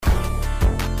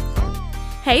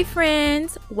Hey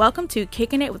friends, welcome to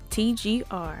Kicking It with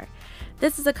TGR.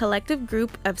 This is a collective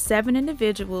group of 7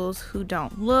 individuals who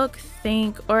don't look,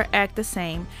 think, or act the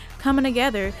same, coming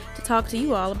together to talk to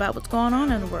you all about what's going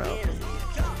on in the world.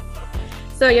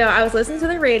 So, I was listening to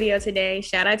the radio today.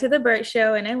 Shout out to the Burt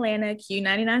Show in Atlanta,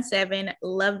 Q99.7.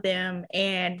 Love them.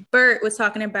 And Burt was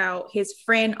talking about his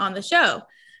friend on the show.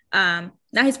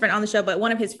 Not his friend on the show, but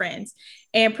one of his friends.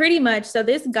 And pretty much, so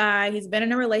this guy, he's been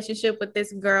in a relationship with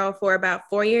this girl for about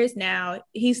 4 years now.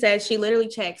 He says she literally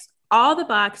checks all the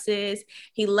boxes.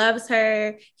 He loves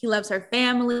her. He loves her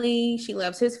family. She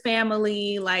loves his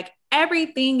family. Like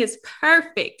everything is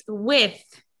perfect with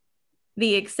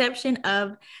the exception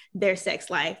of their sex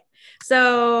life.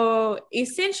 So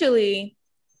essentially,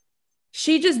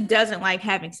 she just doesn't like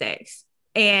having sex.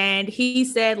 And he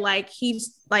said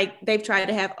they've tried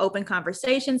to have open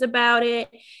conversations about it.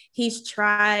 He's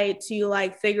tried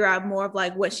to figure out more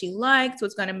of what she likes,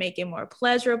 what's going to make it more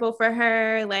pleasurable for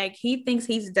her. Like he thinks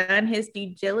he's done his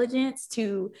due diligence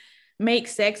to make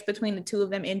sex between the two of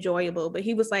them enjoyable. But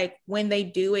he was like, when they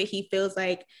do it, he feels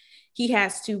like he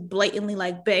has to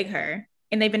blatantly beg her.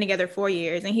 And they've been together 4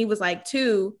 years. And he was like,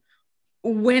 too,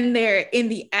 when they're in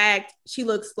the act, she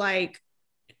looks like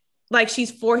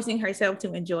she's forcing herself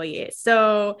to enjoy it.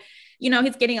 So,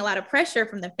 he's getting a lot of pressure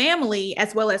from the family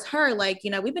as well as her.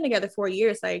 We've been together 4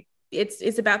 years.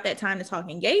 It's about that time to talk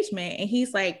engagement. And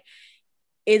he's like,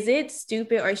 is it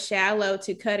stupid or shallow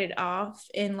to cut it off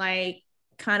and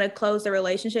kind of close the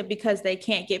relationship because they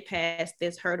can't get past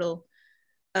this hurdle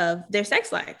of their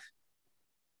sex life?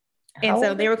 And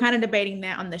so they were kind of debating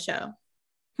that on the show.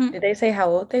 Did they say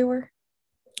how old they were?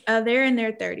 They're in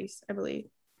their 30s, I believe.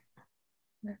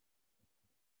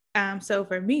 So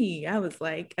for me, I was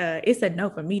like, it's a no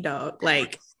for me, dog.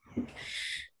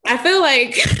 I feel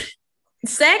like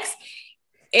sex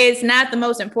is not the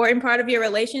most important part of your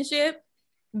relationship,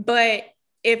 but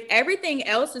if everything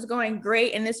else is going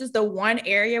great and this is the one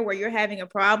area where you're having a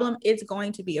problem, it's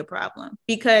going to be a problem.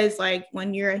 Because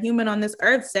when you're a human on this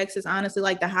earth, sex is honestly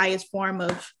the highest form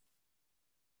of,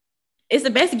 it's the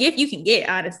best gift you can get,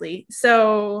 honestly.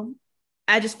 So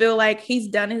I just feel like he's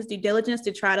done his due diligence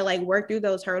to try to work through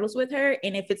those hurdles with her.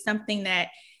 And if it's something that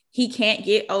he can't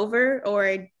get over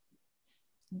or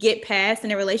get past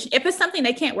in a relationship, if it's something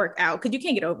they can't work out, because you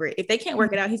can't get over it. If they can't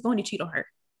work it out, he's going to cheat on her.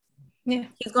 Yeah.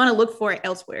 He's going to look for it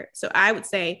elsewhere. So I would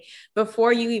say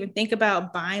before you even think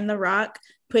about buying the rock,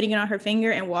 putting it on her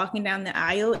finger and walking down the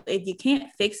aisle, if you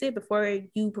can't fix it before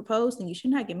you propose, then you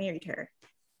should not get married to her.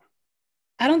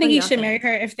 I don't think he should marry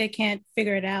her if they can't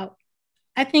figure it out.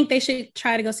 I think they should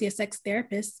try to go see a sex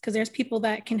therapist because there's people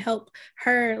that can help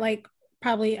her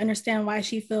probably understand why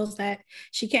she feels that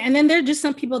she can't. And then there are just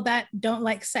some people that don't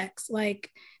like sex.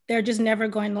 They're just never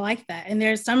going to like that. And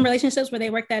there's some relationships where they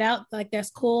work that out. That's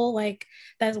cool.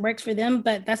 That works for them,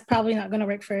 but that's probably not going to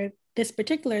work for this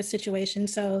particular situation.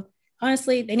 So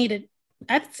honestly,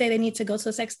 I'd say they need to go to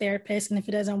a sex therapist. And if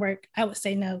it doesn't work, I would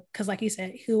say no. Cause like you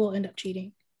said, who will end up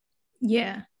cheating?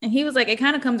 Yeah. And he was it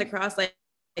kind of comes across like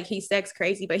he's sex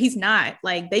crazy, but he's not.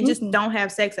 They just don't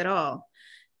have sex at all.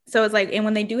 So it's and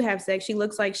when they do have sex, she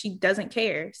looks like she doesn't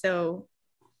care. So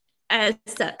it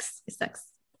sucks. It sucks.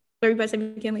 What are you about to say,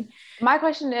 McKinley? My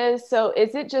question is, so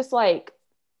is it just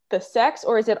the sex,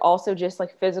 or is it also just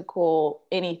physical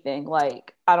anything?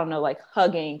 I don't know,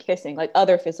 hugging, kissing,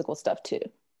 other physical stuff too?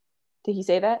 Did he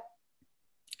say that?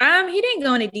 He didn't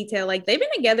go into detail. They've been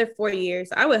together 4 years.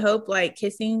 I would hope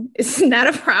kissing is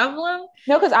not a problem.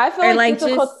 No, because I feel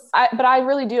physical, but I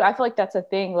really do. I feel that's a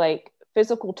thing.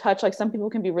 Physical touch, some people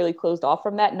can be really closed off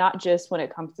from that, not just when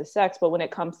it comes to sex, but when it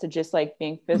comes to just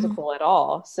being physical at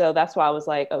all. So that's why I was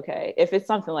okay, if it's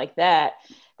something like that,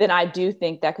 then I do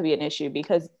think that could be an issue,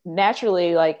 because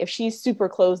naturally, if she's super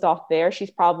closed off there,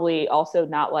 she's probably also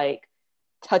not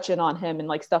touching on him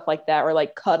and stuff like that, or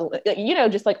cuddling,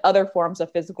 just other forms of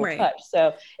physical touch.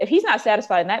 So if he's not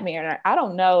satisfied in that manner, I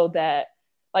don't know that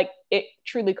it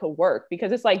truly could work,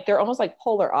 because it's they're almost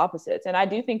polar opposites. And I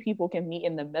do think people can meet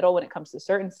in the middle when it comes to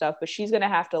certain stuff, but she's going to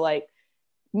have to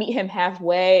meet him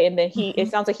halfway. And then it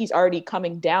sounds like he's already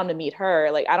coming down to meet her.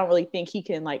 I don't really think he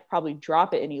can probably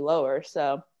drop it any lower.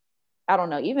 So I don't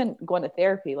know, even going to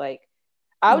therapy,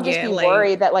 I would just be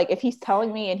worried that if he's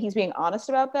telling me and he's being honest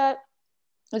about that,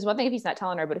 there's one thing if he's not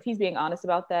telling her, but if he's being honest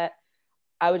about that,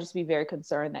 I would just be very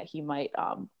concerned that he might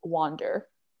wander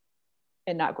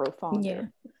and not grow fonder.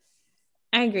 Yeah,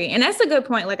 I agree. And that's a good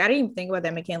point. I didn't even think about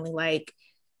that, McKinley.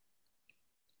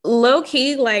 Low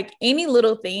key, any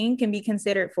little thing can be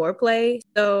considered foreplay.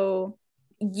 So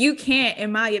you can't,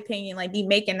 in my opinion, be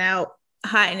making out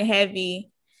hot and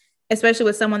heavy especially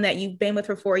with someone that you've been with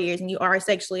for 4 years and you are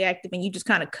sexually active and you just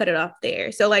kind of cut it off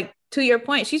there. So like, to your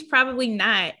point, she's probably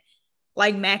not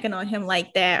like macking on him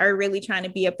like that or really trying to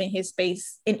be up in his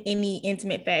space in any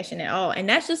intimate fashion at all. And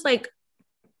that's just like,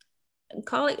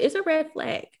 it's a red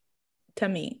flag to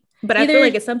me. But I feel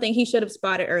like it's something he should have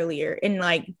spotted earlier and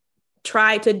like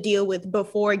tried to deal with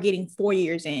before getting 4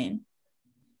 years in.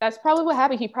 That's probably what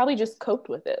happened. He probably just coped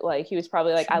with it. Like, he was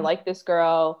probably like, I like this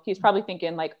girl. He's probably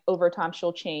thinking like, over time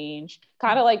she'll change.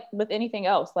 Kind of like with anything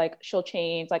else, like she'll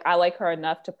change. Like, I like her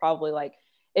enough to probably like,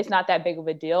 it's not that big of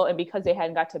a deal. And because they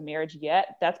hadn't got to marriage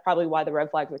yet, that's probably why the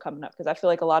red flags are coming up. Because I feel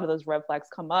like a lot of those red flags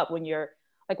come up when you're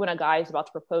like, when a guy is about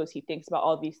to propose, he thinks about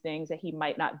all these things that he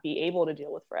might not be able to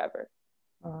deal with forever.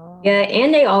 Yeah,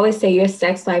 and they always say your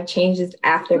sex life changes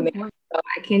after marriage. So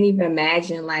I can't even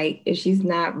imagine, like, if she's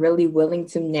not really willing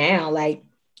to now, like,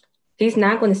 he's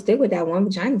not going to stick with that one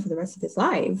vagina for the rest of his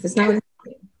life. It's not.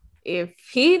 If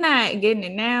he's not getting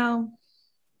it now,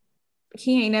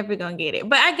 he ain't never going to get it.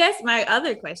 But I guess my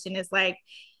other question is, like,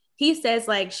 he says,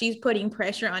 like, she's putting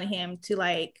pressure on him to,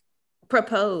 like,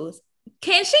 propose.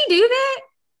 Can she do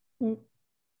that?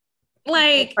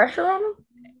 Like, pressure on him?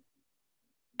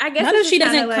 I guess not if she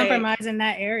doesn't compromise in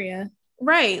that area.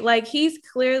 Right. Like, he's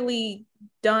clearly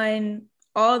done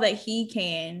all that he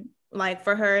can, like,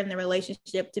 for her in the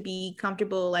relationship to be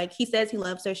comfortable. Like, he says he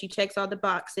loves her. She checks all the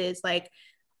boxes. Like,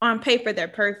 on paper, they're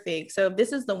perfect. So if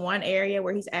this is the one area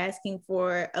where he's asking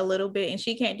for a little bit and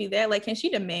she can't do that, like, can she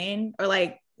demand or,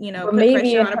 like, you know, put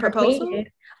pressure on a proposal?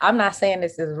 Head, I'm not saying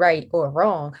this is right or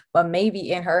wrong, but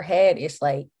maybe in her head, it's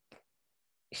like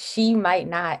she might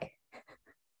not,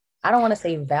 I don't want to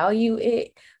say value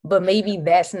it, but maybe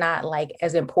that's not like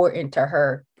as important to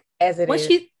her as it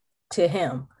is to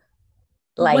him.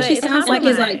 Like, she sounds like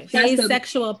he's like a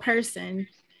asexual person.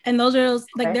 And those are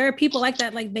like, there are people like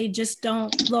that, like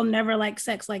they'll never like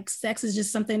sex. Like, sex is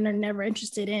just something they're never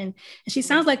interested in. And she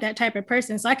sounds like that type of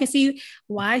person. So I can see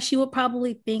why she would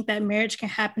probably think that marriage can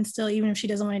happen still, even if she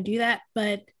doesn't want to do that.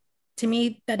 But to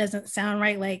me, that doesn't sound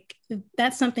right. Like, if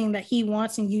that's something that he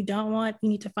wants and you don't want, you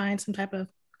need to find some type of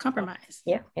compromise.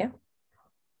 Yeah.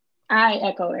 I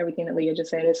echo everything that Leah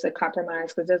just said. It's a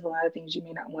compromise because there's a lot of things you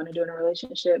may not want to do in a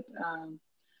relationship.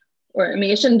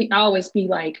 It shouldn't always be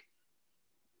like,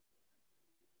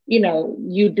 you know,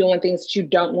 you doing things that you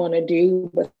don't want to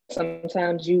do, but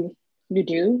sometimes you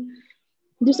do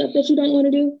stuff that you don't want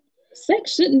to do.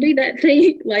 Sex shouldn't be that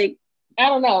thing. Like, I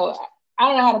don't know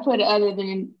how to put it other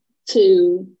than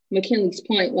to McKinley's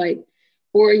point, like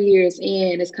 4 years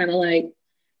in, it's kind of like,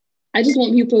 I just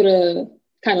want people to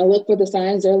kind of look for the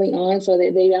signs early on so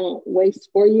that they don't waste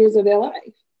 4 years of their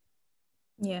life.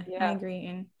 Yeah, I agree.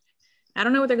 And I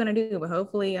don't know what they're going to do, but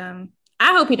hopefully, I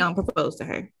hope he don't propose to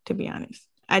her, to be honest.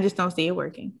 I just don't see it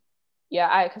working.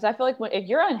 Yeah, because I feel like if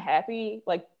you're unhappy,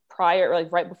 like prior,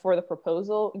 like right before the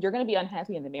proposal, you're going to be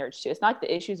unhappy in the marriage too. It's not like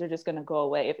the issues are just going to go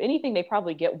away. If anything, they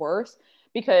probably get worse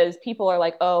because people are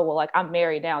like, oh, well, like I'm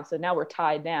married now, so now we're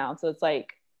tied down. So it's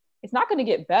like, it's not going to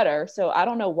get better. So I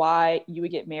don't know why you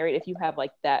would get married if you have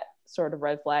like that sort of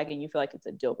red flag and you feel like it's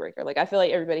a deal breaker. Like, I feel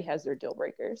like everybody has their deal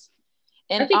breakers.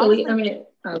 And I think go ahead.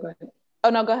 Oh,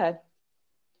 no, go ahead.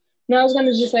 No, I was going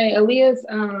to just say Aaliyah's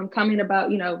comment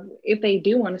about, you know, if they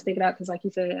do want to stick it out, because like you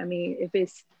said, I mean,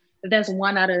 if that's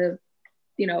one out of,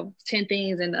 you know, 10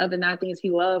 things and the other 9 things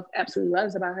he absolutely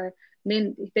loves about her,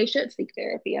 then they should seek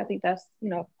therapy. I think that's, you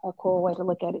know, a cool way to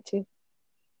look at it too.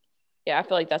 Yeah, I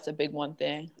feel like that's a big one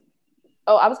thing.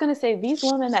 Oh, I was going to say, these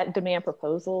women that demand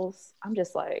proposals, I'm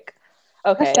just like,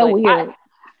 okay. That's so like, weird.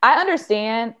 I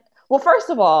understand. Well,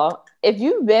 first of all, if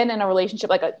you've been in a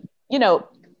relationship, like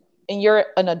and you're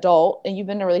an adult and you've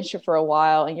been in a relationship for a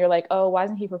while and you're like, oh, why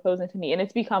isn't he proposing to me? And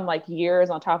it's become like years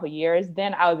on top of years.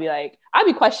 Then I would be like, I'd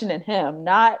be questioning him,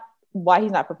 not why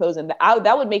he's not proposing.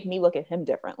 That would make me look at him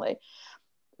differently.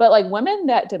 But like women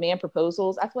that demand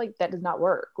proposals, I feel like that does not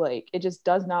work. Like, it just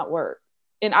does not work.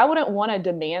 And I wouldn't want to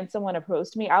demand someone to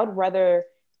propose to me. I would rather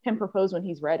him propose when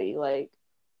he's ready. Like,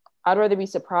 I'd rather be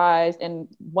surprised and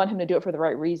want him to do it for the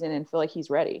right reason and feel like he's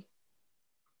ready.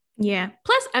 Yeah.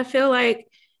 Plus, I feel like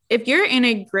if you're in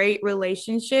a great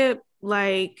relationship,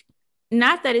 like,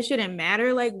 not that it shouldn't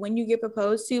matter, like, when you get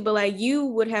proposed to, but like, you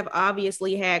would have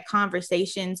obviously had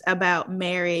conversations about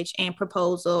marriage and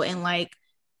proposal and like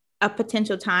a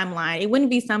potential timeline. It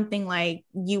wouldn't be something like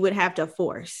you would have to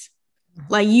force.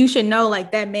 Like, you should know,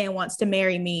 like, that man wants to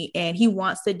marry me and he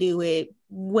wants to do it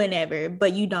whenever,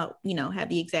 but you don't, you know, have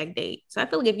the exact date. So I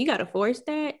feel like if you got to force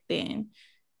that, then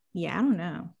yeah, I don't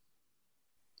know.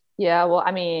 Yeah, well,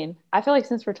 I mean, I feel like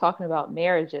since we're talking about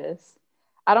marriages,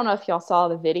 I don't know if y'all saw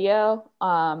the video.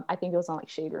 I think it was on like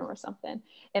Shade Room or something.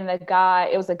 And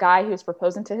it was a guy who was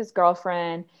proposing to his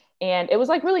girlfriend, and it was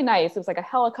like really nice. It was like a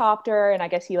helicopter, and I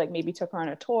guess he like maybe took her on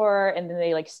a tour, and then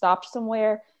they like stopped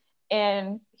somewhere,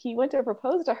 and he went to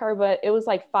propose to her, but it was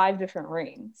like 5 different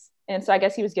rings. And so I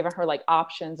guess he was giving her like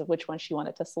options of which one she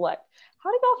wanted to select.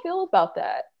 How did y'all feel about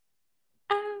that?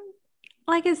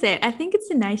 Like I said, I think it's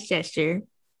a nice gesture,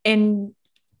 and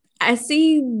I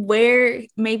see where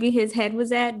maybe his head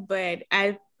was at, but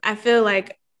I feel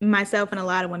like myself and a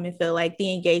lot of women feel like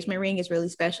the engagement ring is really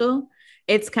special.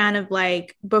 It's kind of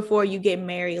like before you get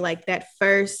married, like that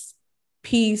first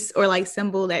piece or like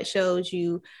symbol that shows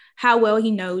you how well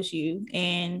he knows you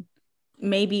and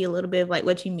maybe a little bit of like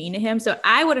what you mean to him. So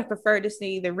I would have preferred to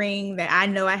see the ring that I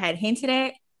know I had hinted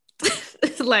at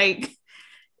like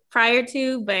prior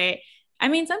to, but I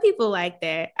mean, some people like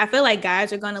that. I feel like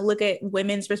guys are going to look at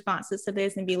women's responses to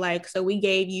this and be like, so we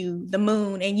gave you the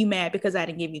moon and you mad because I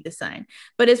didn't give you the sun.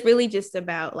 But it's really just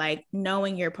about like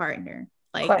knowing your partner.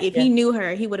 Like if he knew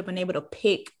her, he would have been able to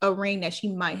pick a ring that she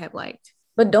might have liked.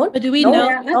 But do we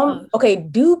know? Okay,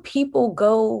 do people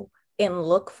go and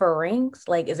look for rings?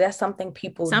 Like, is that something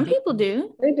people Some people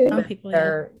do. They do. Some people do.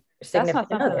 That's not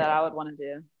something that I would want to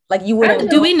do. Like you wouldn't.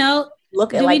 Do we know?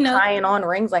 Look at like trying on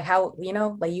rings, like how,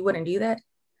 like you wouldn't do that?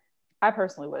 I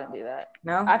personally wouldn't do that.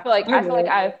 No, I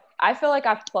feel like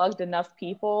I've plugged enough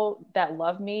people that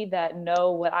love me, that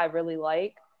know what I really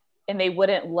like, and they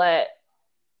wouldn't let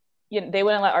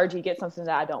RG get something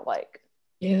that I don't like.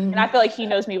 Yeah. And I feel like he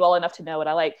knows me well enough to know what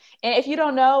I like. And if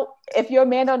your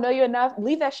man don't know you enough,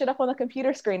 leave that shit up on the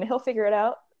computer screen and he'll figure it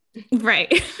out.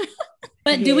 Right.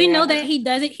 But do we know that he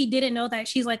does it? He didn't know that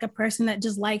she's like a person that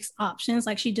just likes options.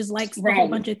 Like she just likes a whole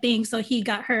bunch of things. So he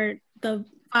got her the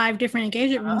 5 different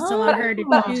engagement rings to allow her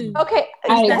to choose. Okay.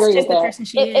 That's just the person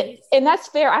she is. And that's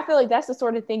fair. I feel like that's the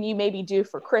sort of thing you maybe do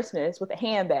for Christmas with a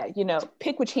handbag.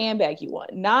 Pick which handbag you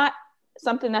want. Not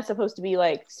something that's supposed to be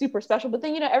like super special. But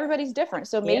then, everybody's different.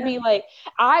 So maybe like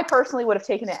I personally would have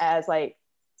taken it as like,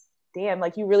 damn,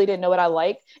 like you really didn't know what I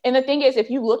like. And the thing is, if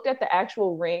you looked at the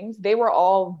actual rings, they were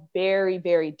all very,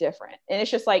 very different. And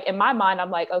it's just like, in my mind, I'm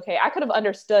like, okay, I could have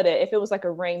understood it if it was like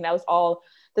a ring that was all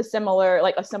a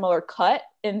similar cut.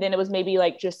 And then it was maybe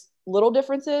like just little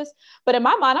differences. But in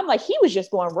my mind, I'm like, he was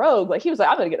just going rogue. Like he was like,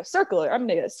 I'm going to get a circular, I'm going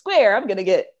to get a square, I'm going to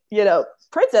get,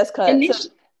 princess cut.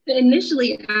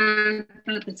 Initially, I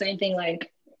thought the same thing,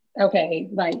 like, okay,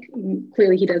 like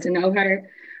clearly he doesn't know her.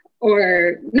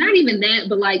 Or not even that,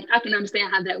 but like I can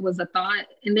understand how that was a thought.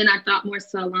 And then I thought more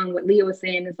so along what Leah was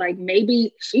saying, is like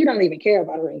maybe she don't even care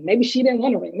about a ring. Maybe she didn't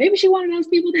want a ring. Maybe she wanted those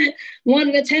people that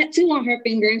wanted a tattoo on her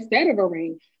finger instead of a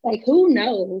ring. Like who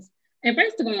knows? And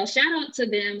first of all, shout out to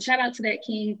them. Shout out to that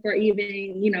king for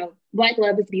even, Black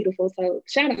love is beautiful. So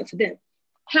shout out to them.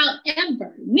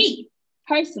 However, me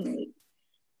personally,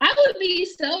 I would be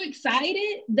so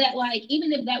excited that like,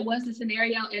 even if that was the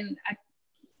scenario and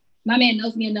my man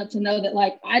knows me enough to know that,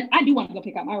 like, I do want to go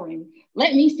pick out my ring.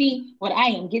 Let me see what I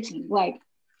am getting, like,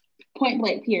 point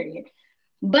blank, period.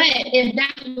 But if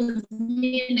that was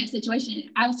me in that situation,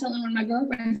 I was telling one of my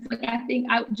girlfriends, like, I think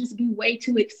I would just be way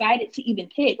too excited to even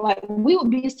pick. Like, we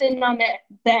would be sitting on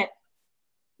that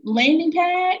landing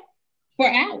pad for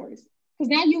hours. Because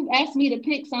now you've asked me to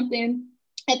pick something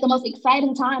at the most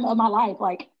exciting time of my life.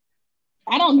 Like,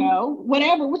 I don't know,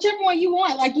 whichever one you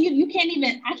want. Like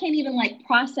I can't even like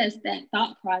process that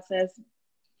thought process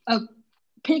of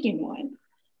picking one.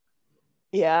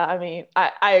 Yeah, I mean,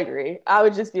 I agree. I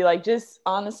would just be like, just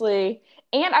honestly,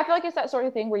 and I feel like it's that sort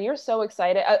of thing where you're so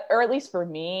excited, or at least for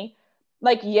me,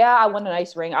 like, yeah, I want a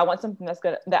nice ring. I want something that's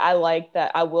good, that I like,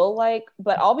 that I will like,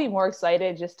 but I'll be more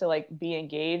excited just to like be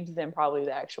engaged than probably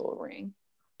the actual ring.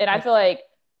 And I feel like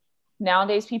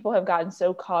nowadays people have gotten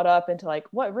so caught up into like,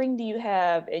 what ring do you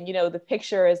have? And, the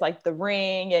picture is like the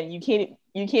ring and you can't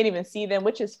even see them,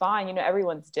 which is fine.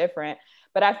 Everyone's different.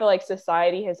 But I feel like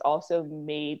society has also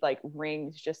made like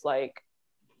rings just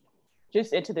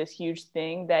into this huge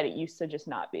thing that it used to just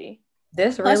not be.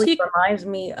 This really reminds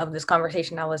me of this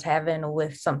conversation I was having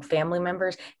with some family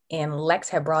members, and Lex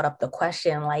had brought up the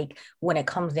question, like, when it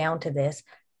comes down to this,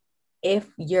 if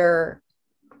your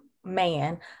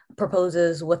man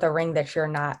proposes with a ring that you're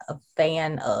not a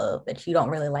fan of, that you don't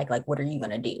really like, what are you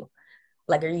going to do?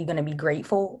 Like, are you going to be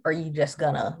grateful, or are you just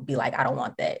going to be like, I don't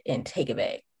want that, and take it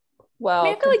back? Well,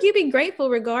 I feel like you'd be grateful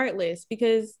regardless,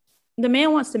 because the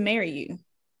man wants to marry you.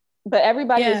 But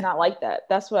everybody is not like that.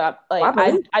 That's what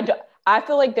I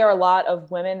feel like there are a lot of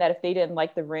women that if they didn't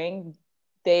like the ring,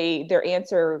 their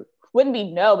answer wouldn't be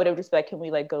no, but it would just be like, can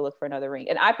we like go look for another ring?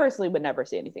 And I personally would never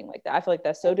say anything like that. I feel like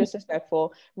that's so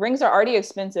disrespectful. Rings are already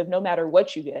expensive no matter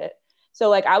what you get. So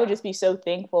like, I would just be so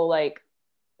thankful, like,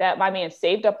 that my man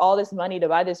saved up all this money to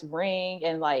buy this ring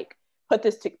and like put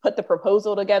the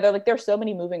proposal together. Like, there's so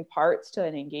many moving parts to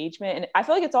an engagement. And I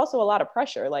feel like it's also a lot of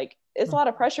pressure. Like, it's a lot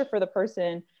of pressure for the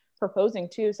person proposing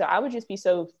too. So I would just be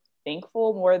so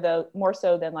thankful more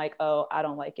so than like, oh, I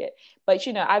don't like it. But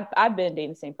you know, I've been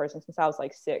dating the same person since I was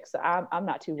like 6. So I'm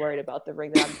not too worried about the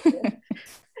ring that I'm doing.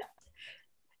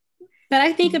 But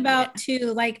I think about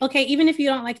too, like, okay, even if you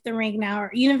don't like the ring now,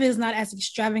 or even if it's not as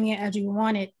extravagant as you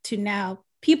want it to now,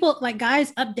 people, like,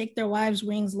 guys update their wives'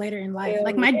 rings later in life.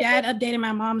 Like, my dad updated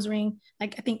my mom's ring,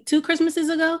 like, I think 2 Christmases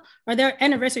ago, or their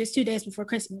anniversary is 2 days before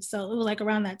Christmas. So it was like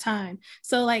around that time.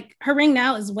 So like, her ring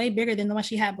now is way bigger than the one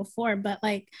she had before. But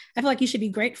like, I feel like you should be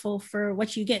grateful for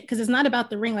what you get, because it's not about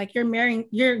the ring. Like, you're making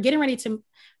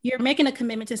a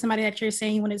commitment to somebody that you're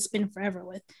saying you want to spend forever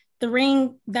with. The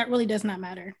ring, that really does not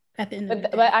matter at the end of the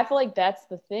day. But I feel like that's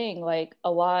the thing. Like,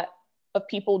 a lot of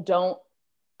people don't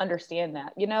understand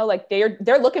that, you know, like they're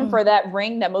looking for that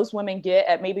ring that most women get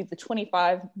at maybe the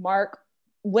 25 mark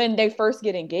when they first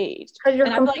get engaged. And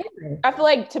I feel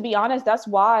like, to be honest, that's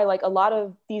why like a lot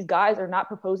of these guys are not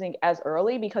proposing as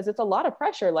early, because it's a lot of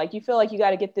pressure. Like, you feel like you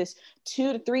got to get this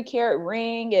 2 to 3 carat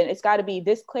ring, and it's got to be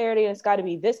this clarity, and it's got to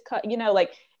be this cut, you know,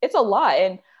 like, it's a lot.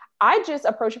 And I just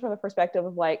approach it from the perspective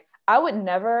of like, I would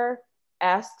never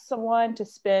ask someone to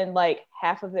spend like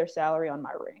half of their salary on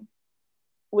my ring.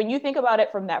 When you think about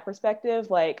it from that perspective,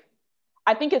 like,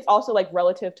 I think it's also like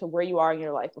relative to where you are in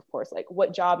your life, of course, like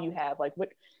what job you have, like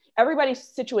what everybody's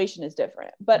situation is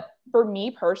different. But for me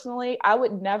personally, I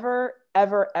would never,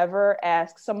 ever, ever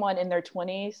ask someone in their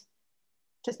 20s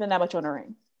to spend that much on a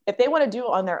ring. If they want to do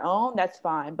it on their own, that's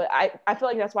fine. But I feel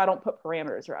like that's why I don't put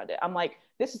parameters around it. I'm like,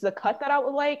 this is the cut that I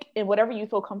would like, and whatever you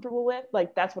feel comfortable with,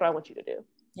 like, that's what I want you to do.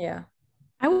 Yeah.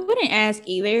 I wouldn't ask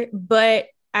either, but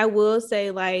I will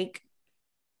say, like,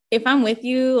 if I'm with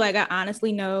you, like, I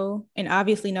honestly know and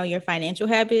obviously know your financial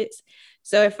habits.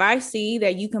 So if I see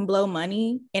that you can blow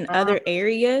money in other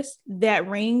areas, that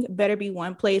ring better be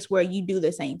one place where you do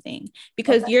the same thing,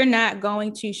 because you're not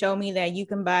going to show me that you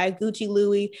can buy Gucci,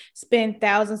 Louis, spend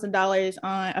thousands of dollars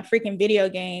on a freaking video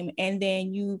game, and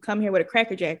then you come here with a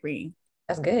Cracker Jack ring.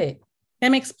 That's good. That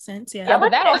makes sense. Yeah.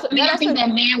 But that also, I think that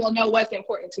man will know what's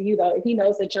important to you, though. If he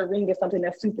knows that your ring is something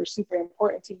that's super, super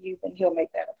important to you, then he'll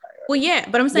make that a priority. Well, yeah,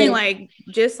 but I'm saying, like,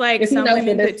 just like some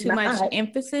women put too much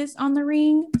emphasis on the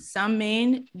ring, some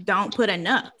men don't put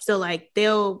enough. So like,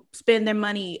 they'll spend their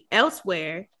money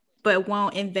elsewhere, but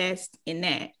won't invest in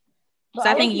that. So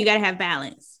I think you got to have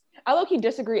balance. I low-key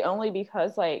disagree, only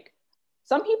because like,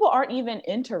 some people aren't even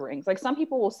into rings. Like, some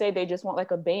people will say they just want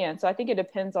like a band. So I think it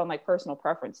depends on like personal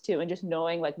preference too, and just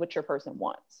knowing like what your person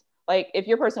wants. Like, if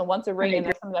your person wants a ring and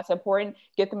that's something that's important,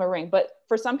 get them a ring. But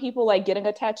for some people, like, getting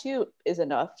a tattoo is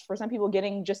enough. For some people,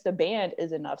 getting just a band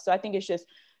is enough. So I think it's just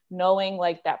knowing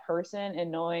like that person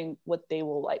and knowing what they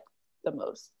will like the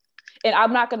most. And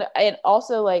I'm not gonna, and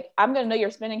also like, I'm gonna know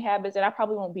your spending habits, and I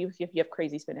probably won't be with you if you have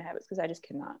crazy spending habits, because I just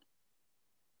cannot.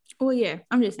 Well, yeah,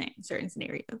 I'm just saying certain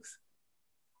scenarios.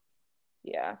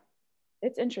 Yeah,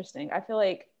 it's interesting. I feel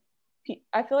like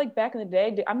back in the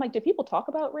day, I'm like, did people talk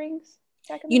about rings?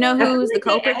 You know who's the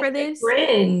culprit for this?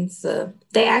 Friends.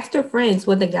 They asked their friends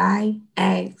what the guy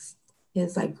asked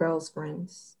his like girls'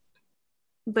 friends.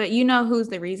 But you know who's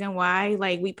the reason why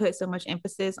like we put so much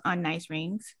emphasis on nice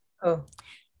rings? Oh,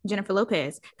 Jennifer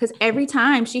Lopez. Because every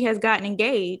time she has gotten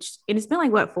engaged, and it's been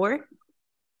like what,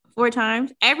 four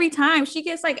times, every time she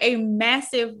gets like a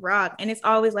massive rock, and it's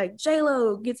always like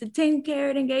J-Lo gets a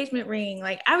 10-carat engagement ring.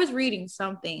 Like, I was reading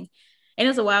something, and it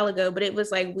was a while ago, but it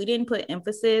was like, we didn't put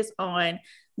emphasis on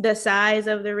the size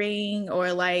of the ring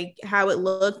or like how it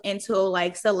looked until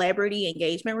like celebrity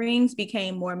engagement rings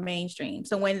became more mainstream.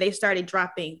 So when they started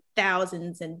dropping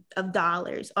thousands of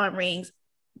dollars on rings,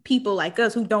 people like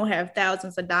us who don't have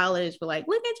thousands of dollars were like,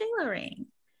 look at J-Lo ring.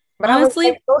 But honestly,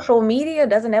 like, social media,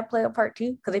 doesn't that play a part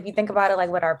too? Because if you think about it,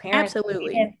 like with our parents,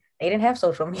 absolutely, they didn't have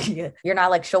social media. You're not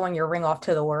like showing your ring off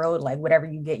to the world. Like, whatever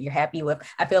you get, you're happy with.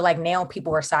 I feel like now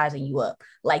people are sizing you up.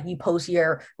 Like, you post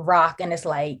your rock, and it's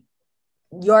like,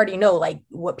 you already know like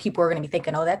what people are going to be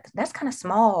thinking. Oh, that's kind of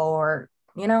small, or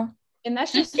you know. And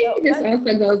that's just this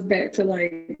also goes back to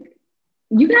like,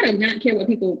 you gotta not care what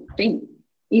people think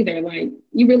either. Like,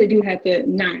 you really do have to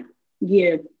not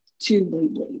give 2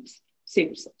 bleeps.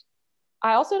 Seriously.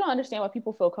 I also don't understand why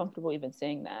people feel comfortable even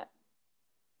saying that.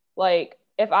 Like,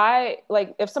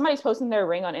 if somebody's posting their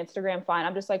ring on Instagram, fine.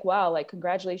 I'm just like, wow, like,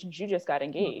 congratulations, you just got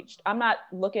engaged. I'm not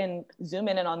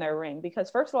zooming in on their ring, because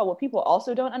first of all, what people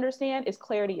also don't understand is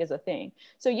clarity is a thing.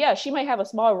 So yeah, she might have a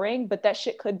small ring, but that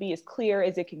shit could be as clear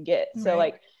as it can get. Right. So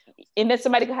like, and then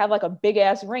somebody could have like a big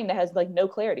ass ring that has like no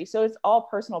clarity. So it's all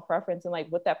personal preference and like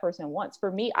what that person wants.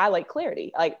 For me, I like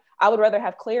clarity. Like I would rather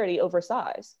have clarity over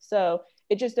size. So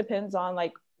it just depends on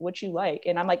like what you like.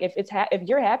 And I'm like, if if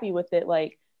you're happy with it,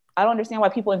 like I don't understand why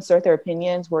people insert their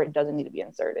opinions where it doesn't need to be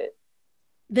inserted.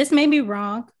 This may be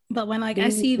wrong, but when like I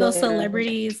see those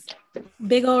celebrities,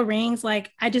 big old rings,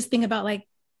 like I just think about like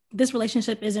this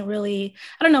relationship isn't really,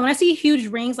 I don't know. When I see huge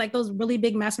rings, like those really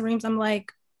big massive rings, I'm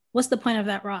like, what's the point of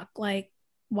that rock? Like,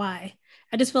 why?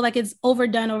 I just feel like it's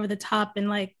overdone, over the top, and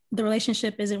like the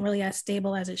relationship isn't really as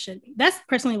stable as it should be. That's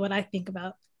personally what I think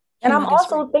about. And I'm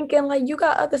also thinking like you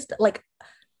got other stuff, like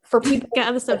for people got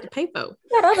other stuff to pay for.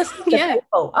 You got other stuff to pay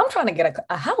for. I'm trying to get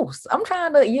a house. I'm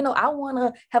trying to, you know, I want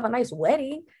to have a nice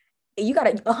wedding. You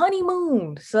got a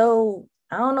honeymoon. So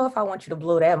I don't know if I want you to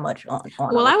blow that much on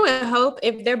well, I would hope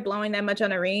if they're blowing that much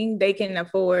on a ring, they can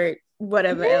afford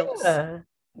whatever else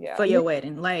for your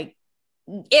wedding. Like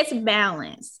it's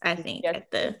balance, I think, at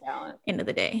the end of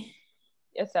the day.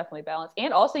 It's definitely balanced.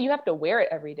 And also you have to wear it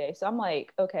every day. So I'm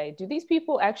like, okay, do these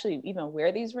people actually even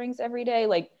wear these rings every day?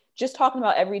 Like just talking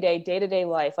about everyday day-to-day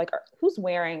life, like who's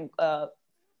wearing a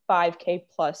 5K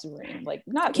plus ring? Like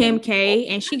not Kim K,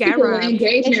 and she got robbed.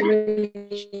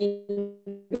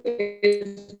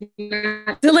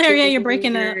 Delaria, you're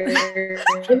breaking up.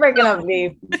 You're breaking up,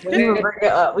 babe. When you were breaking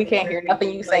up, we can't hear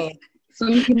nothing you saying.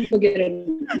 Some people get a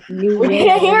new. We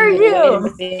can't hear you.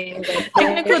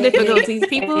 Technical difficulties,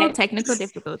 people. Technical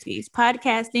difficulties.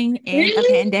 Podcasting in a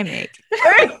pandemic.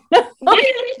 Why you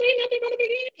didn't say nothing from the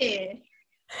beginning?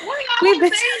 We've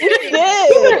been saying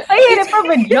it from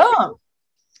the jump.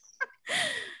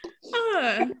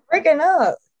 Breaking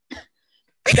up.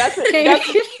 That's what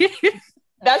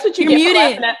you get for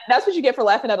laughing at. That's what you get for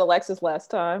laughing at Alexis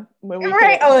last time when we.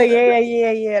 Right? Oh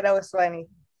yeah. That was funny.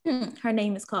 Her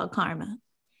name is called Karma.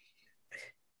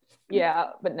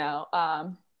 Yeah, but no.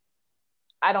 I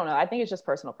don't know. I think it's just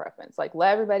personal preference. Like,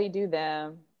 let everybody do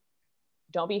them.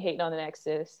 Don't be hating on the next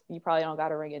sis. You probably don't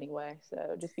got a ring anyway,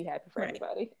 so just be happy for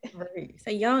everybody. Right. So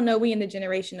y'all know we in the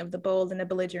generation of the bold and the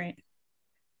belligerent.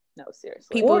 No,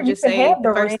 seriously. People just say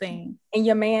the first thing, and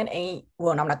your man ain't.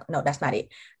 Well, no, I'm not. No, that's not it.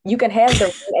 You can have the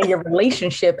ring and your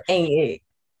relationship ain't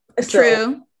it.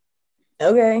 True.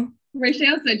 Okay.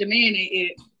 Rachel said your man ain't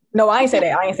it. No, I ain't say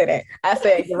that. I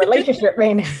said your relationship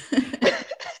ain't it.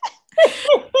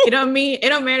 You know what I mean? It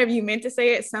don't matter if you meant to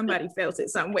say it. Somebody felt it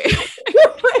somewhere.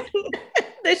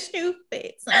 The shoe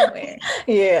fit somewhere.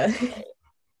 Yeah.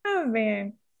 Oh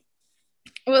man.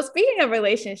 Well, speaking of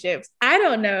relationships, I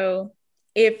don't know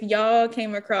if y'all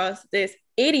came across this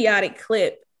idiotic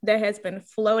clip that has been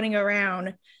floating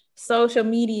around social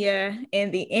media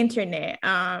and the internet.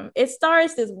 It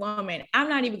stars this woman. I'm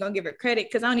not even gonna give her credit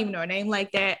because I don't even know her name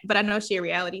like that, but I know she's a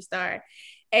reality star.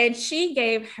 And she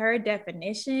gave her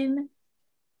definition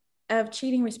of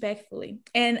cheating respectfully.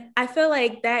 And I feel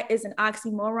like that is an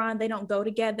oxymoron. They don't go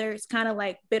together. It's kind of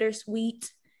like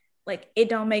bittersweet. Like it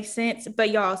don't make sense.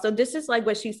 But y'all, so this is like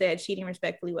what she said cheating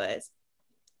respectfully was.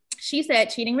 She said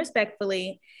cheating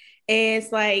respectfully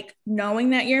is like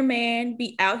knowing that your man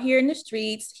be out here in the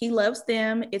streets. He loves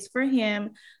them. It's for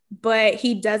him. But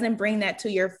he doesn't bring that to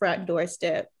your front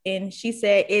doorstep. And she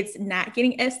said it's not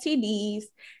getting STDs,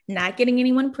 not getting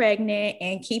anyone pregnant,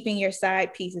 and keeping your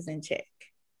side pieces in check.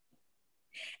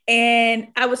 And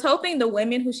I was hoping the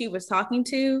women who she was talking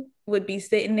to would be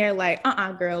sitting there like,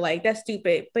 girl, like that's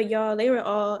stupid. But y'all, they were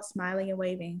all smiling and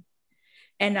waving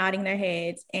and nodding their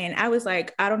heads. And I was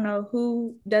like, I don't know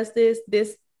who does this.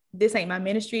 This ain't my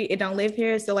ministry. It don't live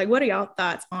here. So like, what are y'all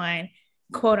thoughts on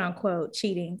quote unquote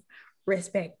cheating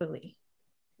respectfully?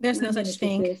 There's no such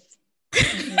thing.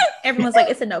 Everyone's like,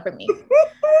 it's a no for me.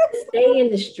 Stay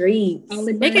in the streets.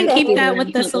 They can keep that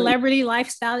with the celebrity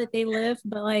lifestyle that they live,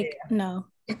 but like, no.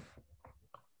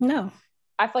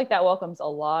 I feel like that welcomes a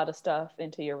lot of stuff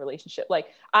into your relationship. Like,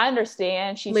 I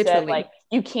understand she Literally. said like,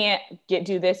 you can't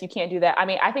do this, you can't do that. I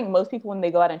mean, I think most people when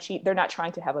they go out and cheat, they're not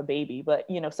trying to have a baby, but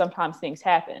you know, sometimes things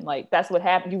happen. Like that's what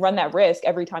happens. You run that risk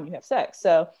every time you have sex.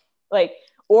 So like,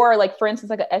 or like, for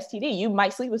instance, like an STD, you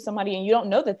might sleep with somebody and you don't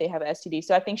know that they have an STD.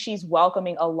 So I think she's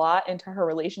welcoming a lot into her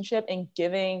relationship and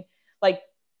giving like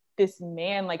this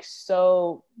man like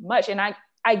so much. And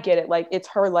I get it. Like it's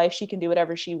her life. She can do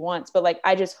whatever she wants. But like,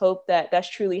 I just hope that that's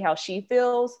truly how she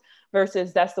feels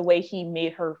versus that's the way he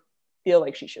made her feel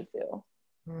like she should feel.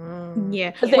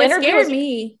 Yeah. But what scared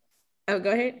me. Oh,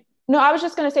 go ahead. No, I was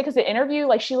just going to say, because the interview,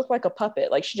 like she looked like a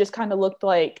puppet. Like she just kind of looked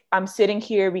like I'm sitting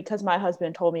here because my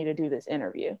husband told me to do this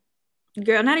interview.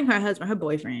 Girl, not even her husband, her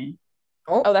boyfriend.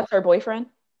 Oh, that's her boyfriend?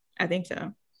 I think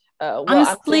so. Well,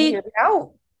 honestly,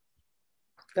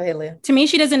 Go ahead, Leah. To me,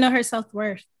 she doesn't know her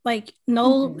self-worth. Like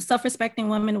no self-respecting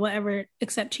woman will ever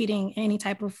accept cheating in any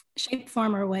type of shape,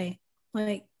 form, or way.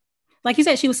 Like you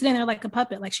said, she was sitting there like a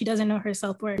puppet. Like she doesn't know her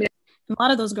self-worth. A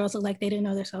lot of those girls look like they didn't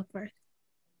know their self-worth.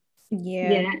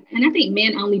 Yeah. And I think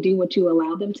men only do what you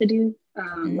allow them to do.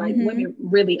 Like women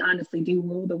really honestly do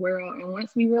rule the world. And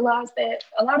once we realize that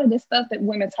a lot of this stuff that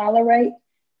women tolerate,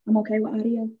 I'm okay with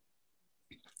audio.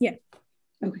 Yeah.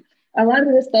 Okay. A lot of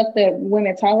this stuff that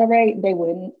women tolerate, they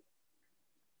wouldn't.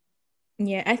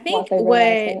 Yeah. I think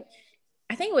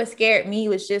what scared me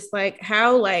was just like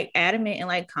how like adamant and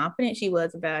like confident she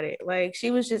was about it. Like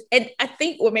she was just, and I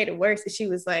think what made it worse is she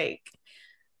was like,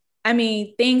 I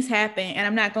mean, things happen and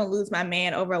I'm not going to lose my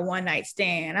man over a one night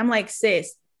stand. I'm like,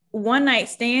 sis, one night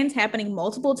stands happening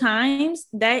multiple times.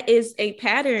 That is a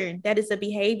pattern. That is a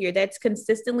behavior that's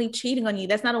consistently cheating on you.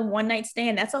 That's not a one night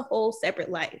stand. That's a whole separate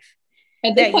life.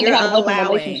 At this point, they have an open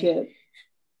relationship.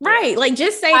 Right. Like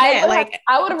just say that. Like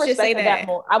I would have respected that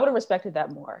more. I would have respected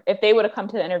that more if they would have come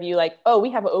to the interview like, oh, we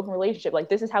have an open relationship. Like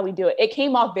this is how we do it. It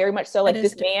came off very much so like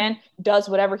this man does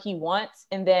whatever he wants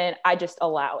and then I just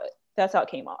allow it. That's how it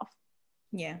came off.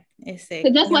 Yeah, it's sick.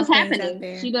 Because that's what's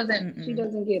happening. She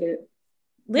doesn't get it.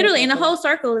 Literally, and the whole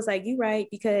circle is like, you right,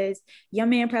 because your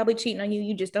man probably cheating on you.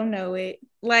 You just don't know it.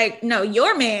 Like, no,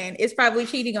 your man is probably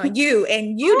cheating on you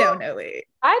and you don't know it.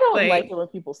 I don't like it when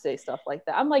people say stuff like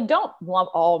that. I'm like, don't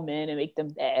lump all men and make them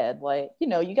bad. Like, you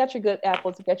know, you got your good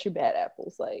apples, you got your bad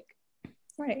apples. Like,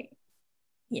 right.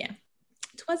 Yeah.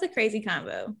 It was a crazy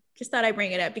convo. Just thought I'd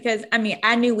bring it up because, I mean,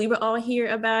 I knew we were all here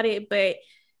about it, but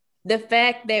the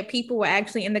fact that people were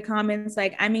actually in the comments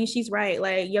like, I mean, she's right.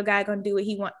 Like, your guy gonna do what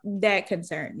he want. That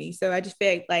concerned me. So I just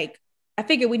felt like, I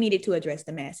figured we needed to address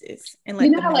the masses and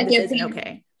let them know like this isn't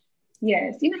okay.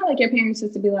 Yes. You know how like your parents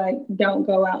used to be like, don't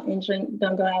go out and drink,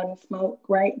 don't go out and smoke,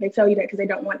 right? They tell you that because they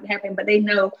don't want it to happen, but they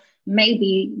know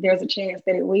maybe there's a chance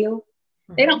that it will.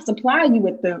 Mm-hmm. They don't supply you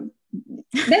with them.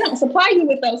 They don't supply you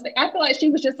with those things. I feel like she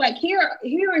was just like, here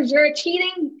is your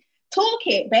cheating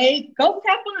toolkit, babe. Go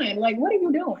have fun. Like, what are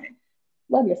you doing?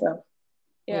 Love yourself.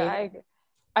 Yeah, I agree.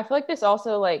 I feel like this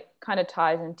also like kind of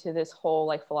ties into this whole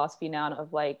like philosophy now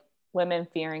of like women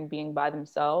fearing being by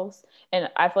themselves. And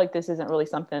I feel like this isn't really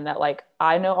something that like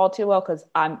I know all too well because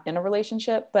I'm in a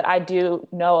relationship, but I do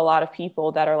know a lot of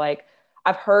people that are like,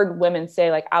 I've heard women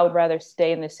say like, I would rather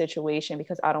stay in this situation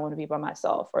because I don't want to be by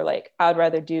myself, or like, I would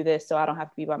rather do this so I don't have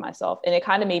to be by myself. And it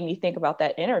kind of made me think about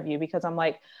that interview because I'm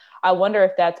like, I wonder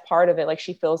if that's part of it. Like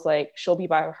she feels like she'll be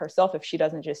by herself if she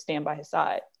doesn't just stand by his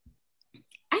side.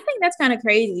 I think that's kind of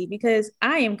crazy because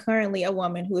I am currently a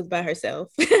woman who is by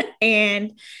herself.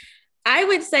 And I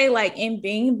would say like in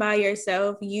being by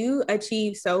yourself, you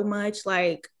achieve so much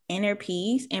like inner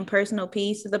peace and personal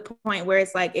peace to the point where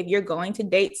it's like, if you're going to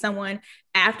date someone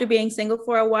after being single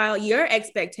for a while, your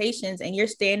expectations and your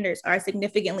standards are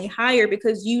significantly higher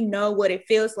because you know what it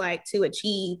feels like to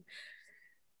achieve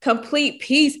complete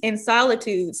peace and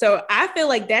solitude. So I feel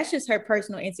like that's just her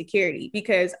personal insecurity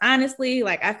because honestly,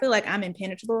 like I feel like I'm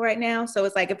impenetrable right now. So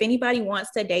it's like, if anybody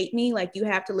wants to date me, like you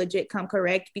have to legit come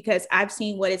correct because I've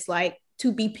seen what it's like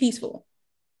to be peaceful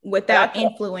without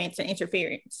influence and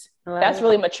interference. That's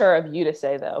really mature of you to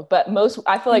say though. But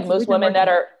I feel like most women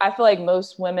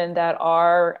that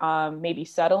are maybe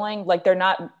settling, like they're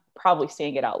not probably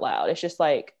saying it out loud.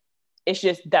 It's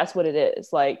just that's what it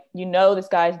is. Like, you know, this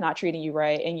guy's not treating you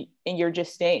right and you're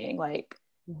just staying like,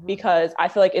 because I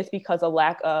feel like it's because of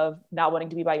lack of not wanting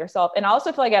to be by yourself. And I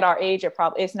also feel like at our age,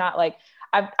 it's not like,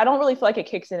 I don't really feel like it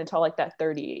kicks in until like that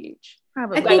 30 age.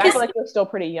 Probably. I feel like you're still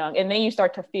pretty young. And then you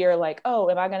start to fear like, oh,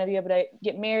 am I going to be able to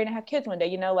get married and have kids one day?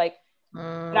 You know, like, so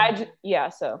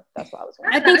that's what I was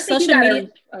wondering. I think social media.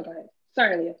 Okay.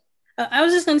 Sorry, Leah. I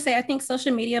was just going to say, I think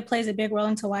social media plays a big role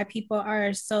into why people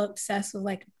are so obsessed with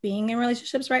like being in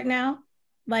relationships right now.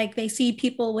 Like they see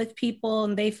people with people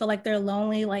and they feel like they're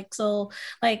lonely. Like, so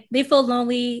like they feel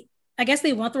lonely. I guess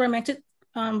they want the romantic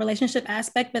relationship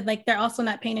aspect, but like they're also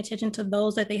not paying attention to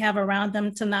those that they have around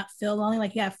them to not feel lonely.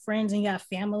 Like you have friends and you have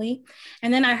family.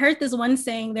 And then I heard this one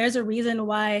saying, there's a reason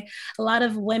why a lot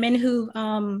of women who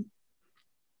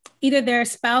either their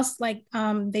spouse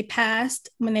they passed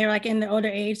when they were like in their older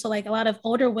age, so like a lot of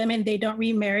older women, they don't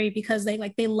remarry because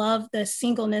they love the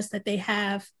singleness that they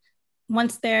have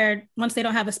once they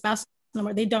don't have a spouse no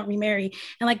more. They don't remarry,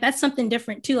 and like that's something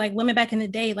different too. Like women back in the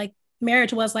day, like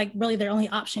marriage was like really their only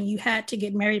option. You had to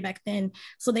get married back then,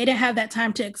 so they didn't have that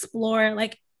time to explore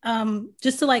like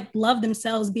just to like love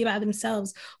themselves, be by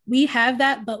themselves. We have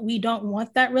that, but we don't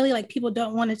want that really. Like people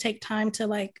don't want to take time to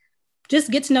like just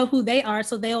get to know who they are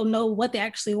so they'll know what they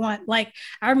actually want. Like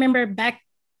I remember back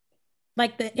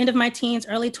like the end of my teens,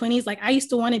 early 20s, like I used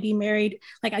to want to be married.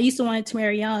 Like I used to want to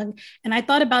marry young. And I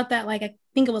thought about that, like I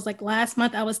think it was like last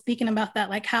month, I was thinking about that,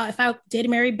 like how if I did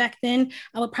marry back then,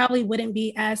 I would probably wouldn't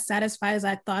be as satisfied as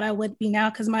I thought I would be now.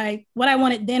 Cause what I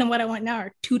wanted then and what I want now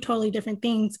are two totally different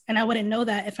things. And I wouldn't know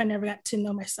that if I never got to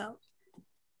know myself.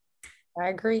 I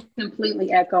agree.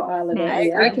 Completely echo all of that.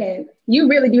 Yeah, I can. You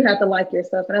really do have to like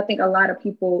yourself. And I think a lot of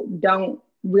people don't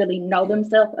really know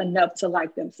themselves enough to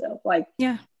like themselves. Like,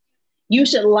 yeah, you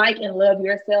should like and love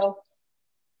yourself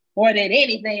more than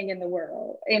anything in the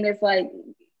world. And it's like,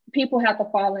 people have to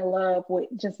fall in love with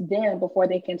just them before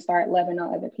they can start loving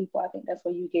on other people. I think that's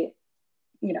where you get,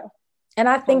 And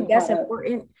I think that's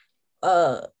important.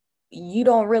 You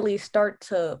don't really start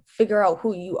to figure out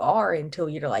who you are until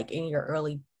you're like in your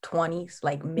early 20s,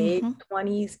 like mid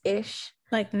 20s ish.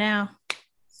 Like now.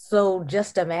 So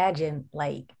just imagine,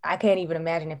 like, I can't even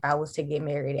imagine if I was to get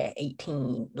married at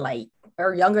 18, like,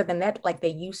 or younger than that, like they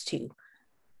used to.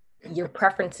 Your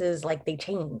preferences, like, they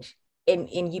change. And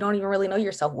you don't even really know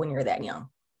yourself when you're that young.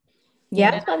 Yeah,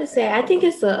 I was about to say, I think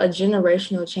it's a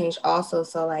generational change also.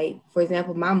 So, like, for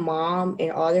example, my mom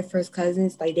and all their first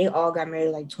cousins, like, they all got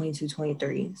married like 22,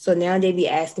 23. So now they be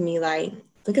asking me, like,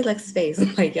 look at Lex's face.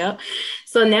 I'm like, yep.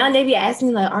 So now they be asking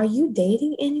me, like, are you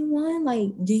dating anyone?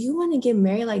 Like, do you want to get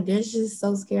married? Like, they're just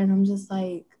so scared. And I'm just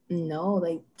like, no,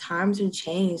 like, times are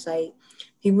changed. Like,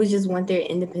 people just want their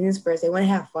independence first. They want to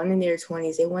have fun in their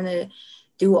 20s. They want to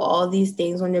do all these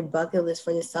things on their bucket list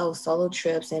for themselves, solo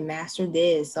trips and master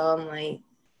this. So I'm like,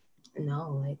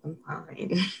 no, like, I'm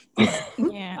fine.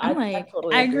 Yeah,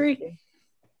 I agree.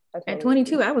 At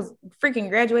 22, I was freaking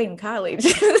graduating college.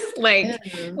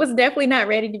 Was definitely not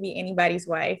ready to be anybody's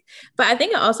wife. But I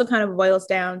think it also kind of boils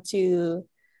down to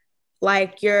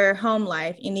like your home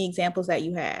life and the examples that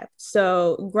you have.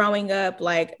 So growing up,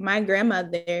 like my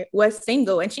grandmother was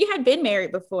single and she had been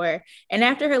married before. And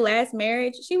after her last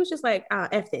marriage, she was just like,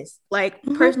 F this. Like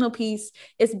personal peace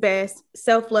is best.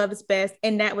 Self-love is best.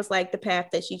 And that was like the path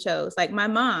that she chose. Like my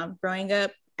mom growing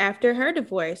up after her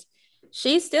divorce,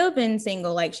 she's still been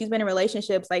single. Like she's been in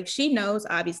relationships. Like she knows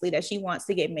obviously that she wants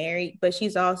to get married, but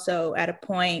she's also at a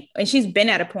point, and she's been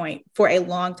at a point for a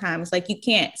long time. It's like, you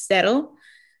can't settle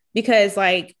because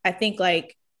like, I think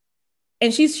like,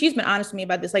 and she's been honest with me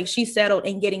about this. Like she settled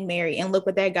in getting married and look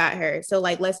what that got her. So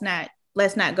like, let's not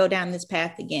go down this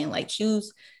path again. Like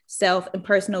choose self and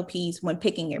personal peace when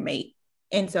picking your mate.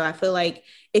 And so I feel like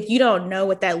if you don't know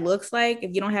what that looks like,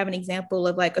 if you don't have an example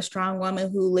of like a strong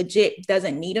woman who legit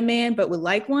doesn't need a man, but would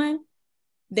like one,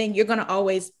 then you're going to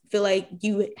always feel like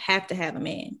you have to have a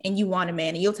man and you want a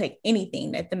man and you'll take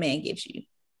anything that the man gives you.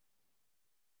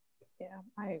 Yeah,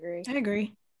 I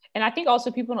agree. And I think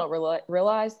also people don't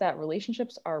realize that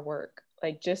relationships are work.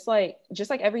 Like just like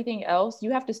everything else,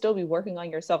 you have to still be working on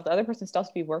yourself. The other person still has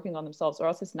to be working on themselves, or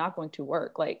else it's not going to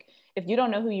work. Like if you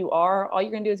don't know who you are, all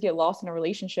you're gonna do is get lost in a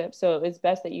relationship. So it's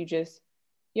best that you just,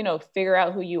 figure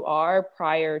out who you are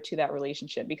prior to that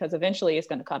relationship, because eventually it's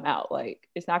gonna come out. Like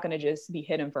it's not gonna just be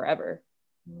hidden forever.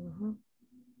 Mm-hmm.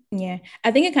 Yeah,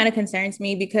 I think it kind of concerns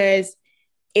me because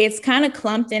it's kind of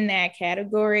clumped in that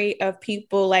category of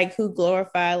people like who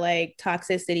glorify like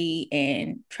toxicity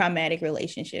and traumatic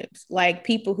relationships, like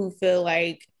people who feel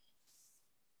like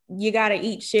you got to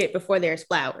eat shit before there's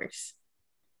flowers.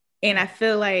 And I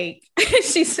feel like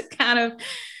she's kind of,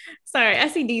 sorry, I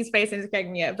see Dee's face and it's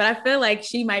cracking me up, but I feel like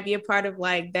she might be a part of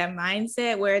like that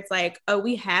mindset where it's like, oh,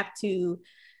 we have to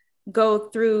go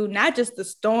through not just the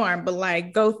storm, but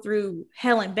like go through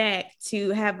hell and back to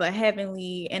have a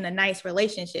heavenly and a nice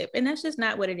relationship. And that's just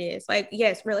not what it is. Like,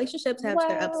 yes, relationships have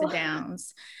their ups and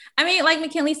downs. I mean, like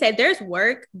McKinley said, there's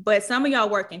work, but some of y'all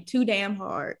working too damn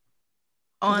hard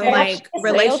on like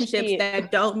relationships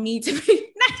that don't need to be.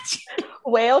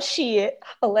 Well, shit,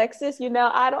 Alexis,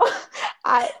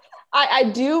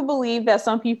 I do believe that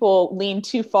some people lean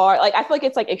too far. Like, I feel like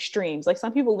it's like extremes. Like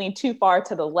some people lean too far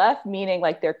to the left, meaning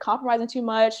like they're compromising too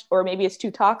much, or maybe it's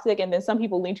too toxic. And then some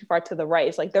people lean too far to the right.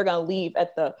 It's like they're going to leave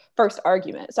at the first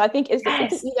argument. So I think it's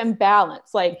an even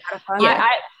balance. Like,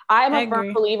 I'm a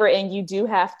firm believer in you do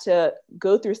have to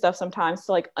go through stuff sometimes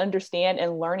to like understand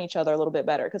and learn each other a little bit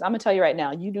better. Because I'm gonna tell you right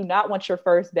now, you do not want your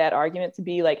first bad argument to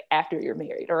be like after you're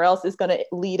married, or else it's going to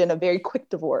lead in a very quick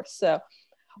divorce. So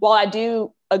while I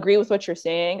do agree with what you're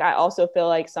saying, I also feel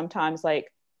like sometimes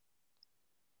like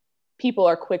people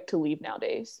are quick to leave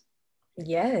nowadays.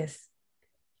 Yes.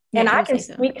 And I can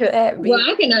speak to that. Well,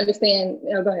 I can understand.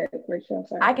 Oh, go ahead, Rachel. I'm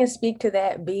sorry. I can speak to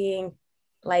that being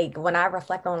like, when I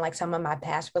reflect on like some of my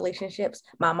past relationships,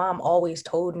 my mom always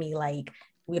told me like,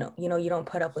 you don't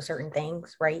put up with certain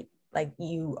things, right? Like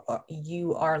you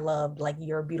are loved, like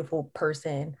you're a beautiful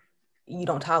person. you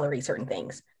don't tolerate certain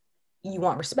things. You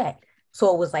want respect.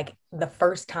 So it was like the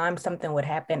first time something would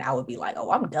happen, I would be like,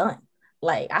 oh, I'm done.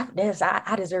 Like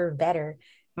I deserve better.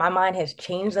 My mind has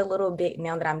changed a little bit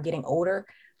now that I'm getting older,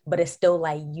 but it's still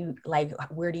like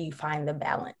where do you find the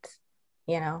balance?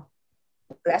 You know?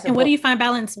 And what do you find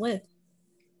balance with?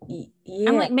 Yeah.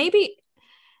 I'm like, maybe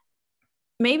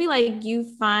like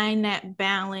you find that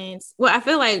balance. Well, I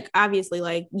feel like obviously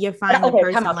like you find the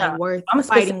person like worth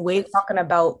fighting with.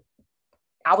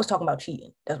 I was talking about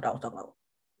cheating. That's what I was talking about.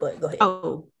 But go ahead.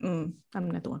 Oh, I'm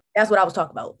not the one. That's what I was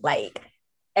talking about. Like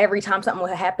every time something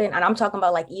would happen, and I'm talking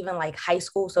about like even like high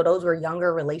school. So those were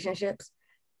younger relationships.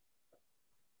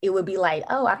 It would be like,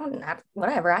 oh,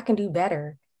 whatever. I can do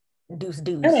better. Deuce. I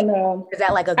don't know. Is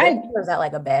that like a good thing or is that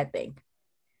like a bad thing?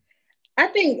 I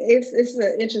think it's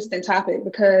an interesting topic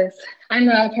because I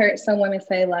know I've heard some women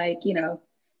say like, you know,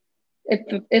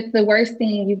 if the worst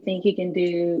thing you think he can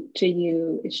do to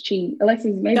you is cheat,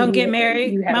 Alexis, maybe don't get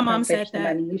married. My mom said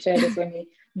that. You shared this with me.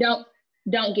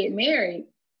 Don't get married.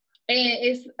 And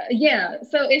it's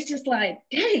so it's just like,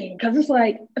 dang, because it's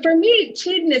like for me,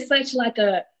 cheating is such like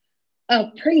a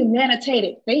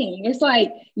premeditated thing. It's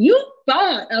like you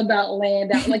thought about laying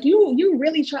down, like you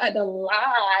really tried to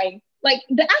lie. Like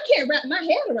I can't wrap my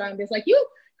head around this. Like you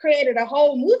created a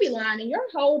whole movie line in your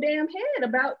whole damn head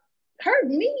about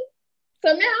hurting me.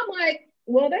 So now I'm like,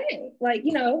 well, dang, like,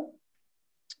 you know.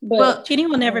 But well, cheating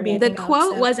will never be. The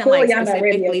quote wasn't like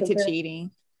specifically to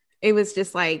cheating. It was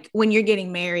just like when you're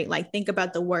getting married, like think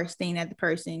about the worst thing that the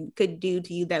person could do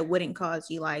to you that wouldn't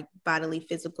cause you like bodily,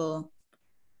 physical,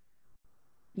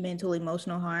 mental,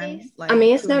 emotional harm. Like, I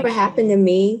mean, it's never happened to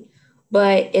me,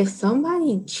 but if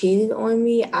somebody cheated on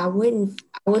me, I would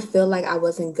feel like I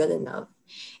wasn't good enough.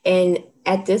 And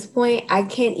at this point, I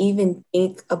can't even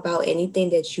think about anything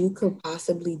that you could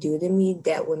possibly do to me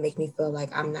that would make me feel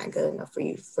like I'm not good enough for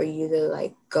you to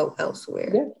like go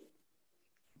elsewhere. Yeah.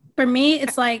 For me,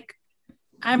 it's like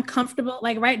I'm comfortable.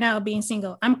 Like right now, being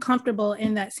single, I'm comfortable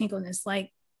in that singleness.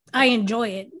 Like I enjoy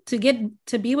it.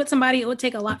 To be with somebody, it would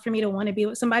take a lot for me to want to be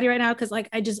with somebody right now because like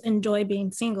I just enjoy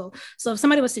being single. So if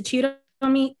somebody was to cheat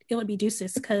on me, it would be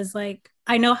deuces because like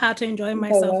I know how to enjoy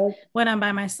myself when I'm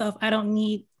by myself. I don't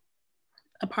need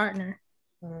a partner.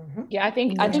 Mm-hmm. Yeah, I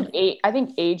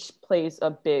think age plays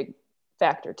a big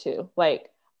factor too. Like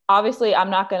obviously I'm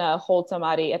not going to hold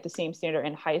somebody at the same standard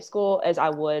in high school as I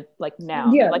would like now,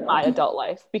 like my adult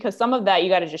life, because some of that you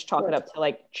got to just chalk it up to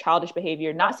like childish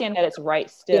behavior. Not saying that it's right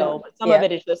still, but some of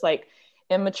it is just like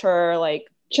immature, like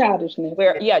childishness.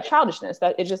 Childishness.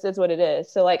 That it just is what it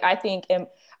is. So like I think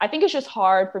it's just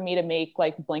hard for me to make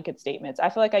like blanket statements. I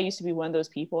feel like I used to be one of those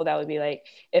people that would be like,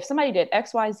 if somebody did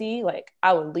XYZ, like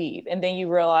I would leave. And then you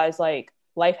realize like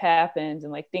life happens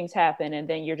and like things happen. And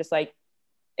then you're just like,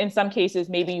 in some cases,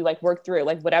 maybe you like work through it,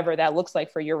 like whatever that looks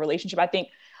like for your relationship. I think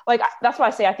like, that's why I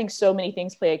say, I think so many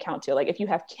things play account to, like, if you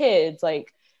have kids,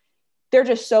 like there are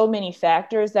just so many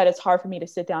factors that it's hard for me to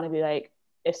sit down and be like,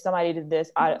 if somebody did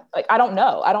this, I don't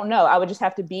know. I would just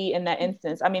have to be in that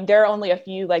instance. I mean, there are only a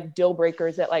few like deal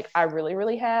breakers that like I really,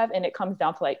 really have. And it comes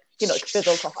down to like, you know,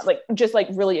 physical, like just like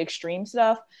really extreme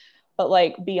stuff. But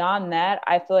like beyond that,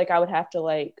 I feel like I would have to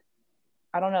like,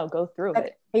 I don't know, go through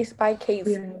it. Case by case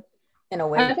in a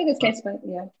way. I think it's case by,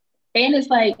 And it's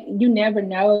like, you never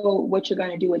know what you're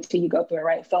going to do until you go through it,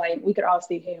 right? So like, we could all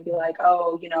sit here and be like,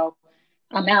 oh, you know,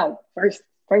 I'm out.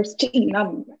 First cheating,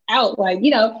 I'm out. Like,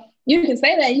 you know, you can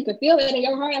say that, you can feel it in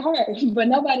your heart, but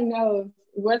nobody knows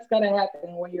what's going to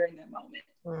happen when you're in that moment.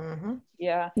 Mm-hmm.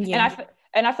 Yeah.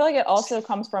 And I feel like it also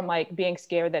comes from like being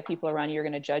scared that people around you are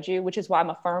going to judge you, which is why I'm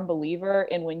a firm believer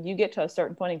in when you get to a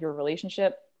certain point of your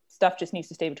relationship, stuff just needs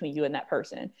to stay between you and that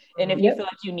person. And if you feel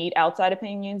like you need outside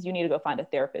opinions, you need to go find a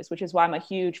therapist, which is why I'm a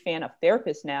huge fan of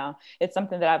therapists now. It's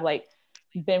something that I've like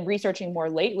been researching more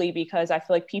lately, because I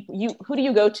feel like who do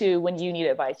you go to when you need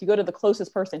advice? You go to the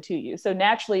closest person to you. So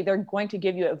naturally they're going to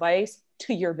give you advice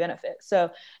to your benefit.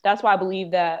 So that's why I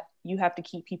believe that you have to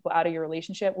keep people out of your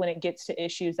relationship when it gets to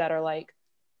issues that are like,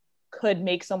 could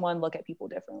make someone look at people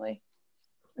differently.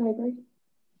 I agree.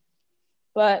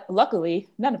 But luckily,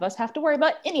 none of us have to worry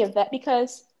about any of that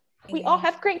because we all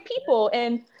have great people,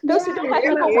 and those who don't have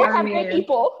people will have great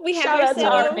people. We have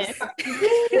ourselves.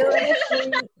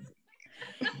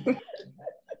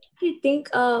 You think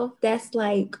of that's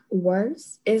like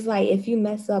worse is like if you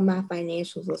mess up my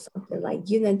financials or something, like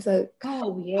you done took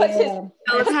how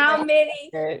many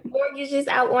mortgages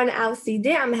I want to outsee,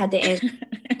 then I'm gonna have to answer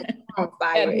on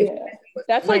fire.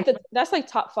 That's like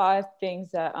top 5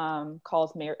 things that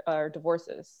cause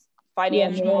divorces: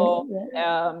 financial,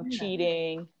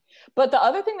 cheating. But the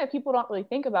other thing that people don't really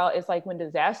think about is like when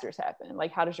disasters happen,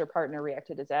 like how does your partner react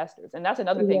to disasters? And that's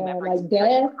another thing that brings like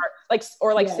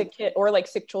death, sick kid or like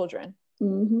sick children.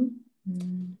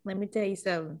 Let me tell you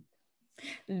something.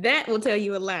 That will tell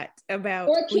you a lot about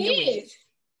or kids.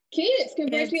 Kids can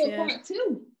break you apart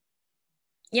too.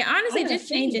 Yeah, honestly, just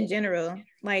change in general.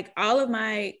 Like all of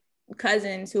my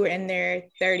cousins who are in their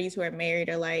 30s who are married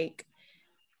are like,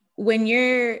 when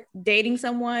you're dating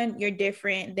someone, you're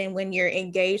different than when you're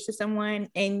engaged to someone,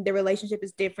 and the relationship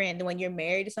is different than when you're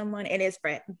married to someone. And it's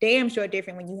damn sure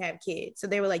different when you have kids. So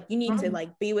they were like, you need to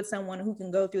like be with someone who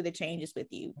can go through the changes with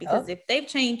you, because if they've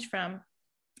changed from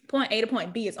point A to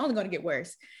point B, it's only going to get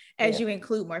worse as you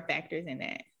include more factors in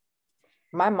that.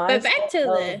 My mind. But back to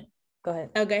go ahead.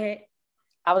 Oh, go ahead.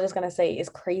 I was just gonna say, it's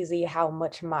crazy how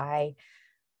much my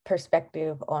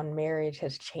perspective on marriage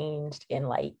has changed in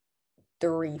like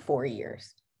 3-4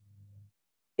 years.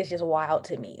 It's just wild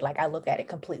to me. Like I look at it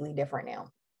completely different now.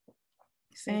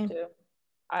 Same. Too.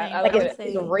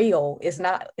 It's real. It's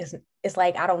not. It's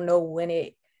like I don't know when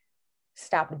it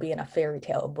stopped being a fairy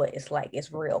tale, but it's like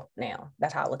it's real now.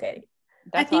 That's how I look at it.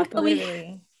 I think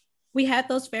we had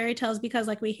those fairy tales because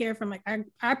like we hear from like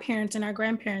our parents and our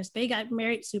grandparents, they got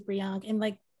married super young and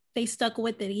like they stuck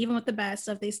with it. Even with the bad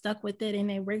stuff, they stuck with it and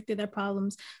they worked through their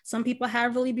problems. Some people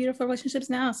have really beautiful relationships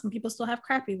now. Some people still have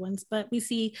crappy ones, but we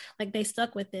see like they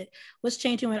stuck with it. What's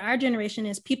changing with our generation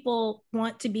is people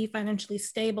want to be financially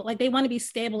stable. Like they want to be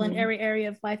stable in every area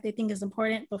of life they think is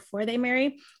important before they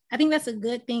marry. I think that's a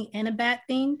good thing and a bad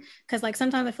thing, because like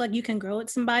sometimes I feel like you can grow with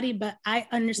somebody, but I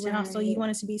understand also you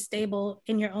want it to be stable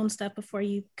in your own stuff before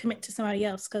you commit to somebody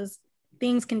else, because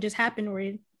things can just happen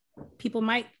where people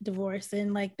might divorce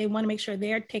and like they want to make sure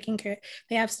they're taking care,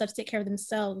 they have stuff to take care of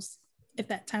themselves if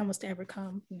that time was to ever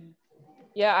come.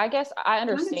 Yeah, I guess I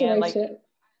understand like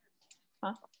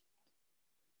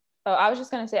I was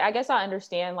just gonna say, I guess I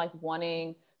understand like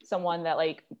wanting someone that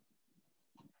like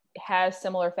has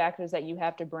similar factors that you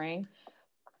have to bring,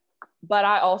 but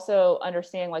I also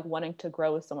understand like wanting to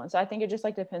grow with someone. So I think it just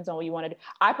like depends on what you want to do.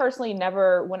 I personally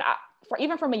never,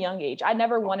 even from a young age, I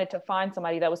never wanted to find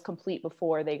somebody that was complete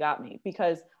before they got me,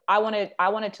 because I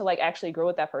wanted to like actually grow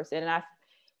with that person.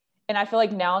 And I feel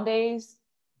like nowadays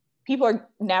people are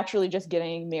naturally just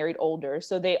getting married older.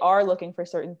 So they are looking for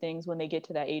certain things when they get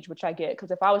to that age, which I get.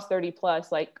 Because if I was 30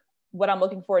 plus, like what I'm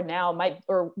looking for now might,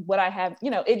 or what I have,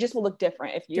 it just will look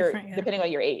different if you're depending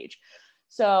on your age.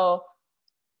 So,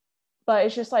 but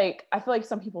it's just like, I feel like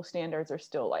some people's standards are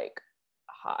still like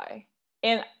high.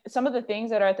 And some of the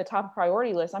things that are at the top of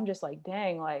priority list, I'm just like,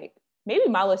 dang, like maybe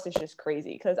my list is just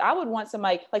crazy. Cause I would want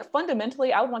somebody, like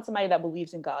fundamentally, I would want somebody that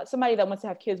believes in God, somebody that wants to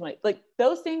have kids, like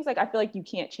those things, like I feel like you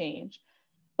can't change.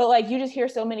 But like you just hear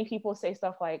so many people say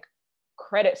stuff like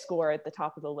credit score at the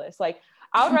top of the list. Like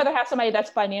I would rather have somebody that's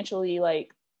financially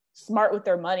like smart with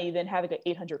their money than having an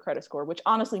 800 credit score, which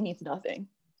honestly means nothing.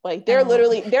 Like there are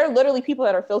literally people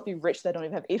that are filthy rich that don't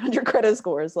even have 800 credit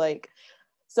scores. Like,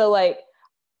 so like,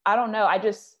 I don't know. I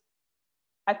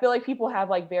feel like people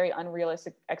have like very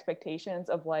unrealistic expectations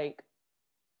of like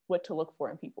what to look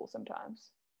for in people sometimes.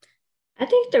 I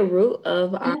think the root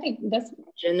of our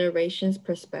generation's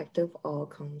perspective all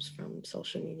comes from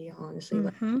social media, honestly.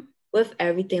 Like, with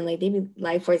everything, like they be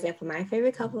like, for example, my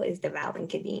favorite couple is DeVal and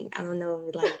Kadeem. I don't know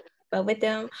if like but with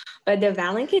them, but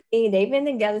DeVal and Kadeem, they've been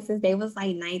together since they was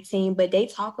like 19, but they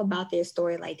talk about their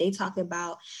story. Like they talk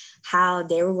about how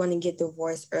they were going to get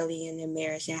divorced early in their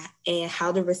marriage and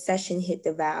how the recession hit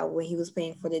DeVal when he was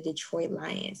playing for the Detroit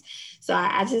Lions. So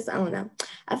I don't know.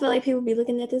 I feel like people be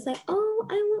looking at this like, oh,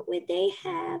 I want what they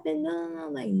have. And no,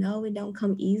 like, no, it don't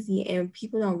come easy. And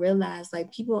people don't realize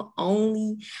like people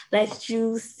only let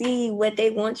you see what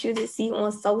they want you to see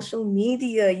on social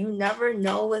media. You never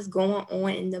know what's going on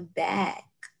in the back.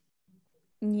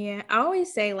 Yeah, I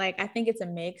always say like I think it's a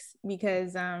mix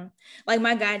because like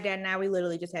my goddad and I, we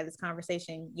literally just had this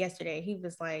conversation yesterday. He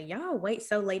was like, y'all wait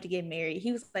so late to get married.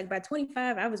 He was like, by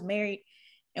 25 I was married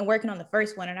and working on the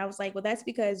first one. And I was like, well, that's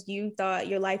because you thought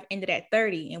your life ended at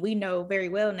 30, and we know very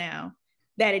well now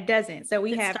that it doesn't. So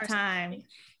we have time.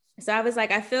 So I was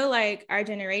like, I feel like our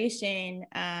generation,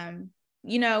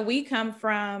 we come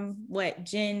from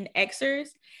Gen Xers,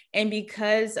 and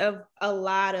because of a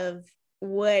lot of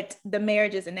what the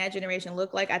marriages in that generation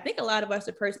look like, I think a lot of us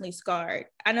are personally scarred.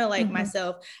 I know like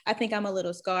myself, I think I'm a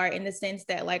little scarred in the sense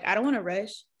that like I don't want to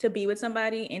rush to be with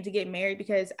somebody and to get married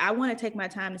because I want to take my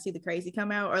time to see the crazy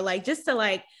come out, or like just to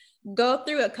like go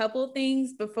through a couple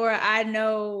things before I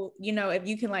know, if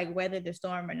you can like weather the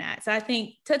storm or not. So I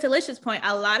think to Talicia's point,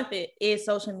 a lot of it is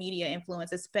social media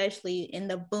influence, especially in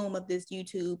the boom of this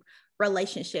YouTube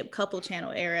relationship couple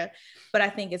channel era. But I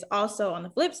think it's also on the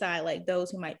flip side, like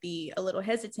those who might be a little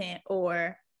hesitant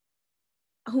or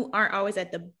who aren't always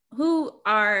who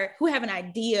have an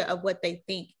idea of what they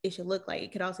think it should look like.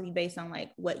 It could also be based on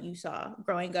like what you saw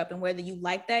growing up and whether you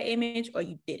liked that image or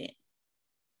you didn't.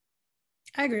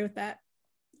 I agree with that.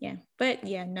 Yeah. But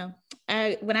yeah, no.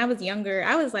 When I was younger,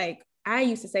 I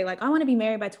used to say like, I want to be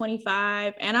married by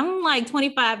 25. And I'm like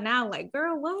 25 now, like,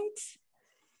 girl, what?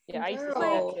 Yeah, I used to say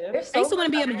that too. I used to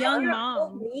want to be a young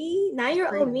mom.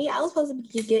 9-year-old me, I was supposed to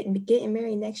be getting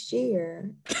married next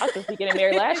year. I was supposed to be getting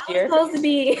married last year. I was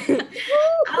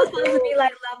supposed to be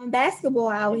like loving basketball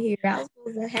out here. I was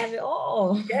supposed to have it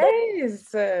all.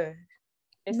 Yes.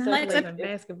 It's so loving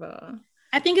basketball.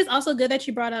 I think it's also good that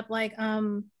you brought up like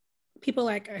people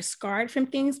like are scarred from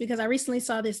things, because I recently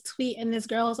saw this tweet and this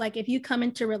girl was like, if you come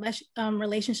into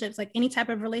relationships, like any type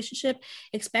of relationship,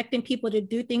 expecting people to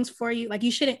do things for you, like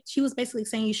she was basically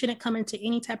saying you shouldn't come into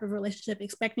any type of relationship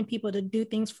expecting people to do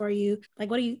things for you. Like,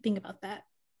 what do you think about that?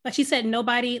 Like she said,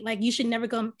 nobody, like you should never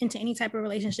go into any type of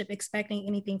relationship expecting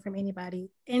anything from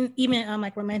anybody. And even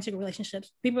like romantic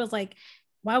relationships, people was like,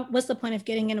 what's the point of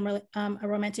getting in a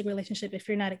romantic relationship if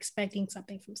you're not expecting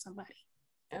something from somebody?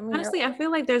 Honestly, I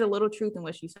feel like there's a little truth in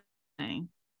what she's saying,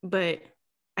 but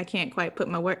I can't quite put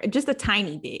my word, just a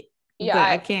tiny bit. Yeah,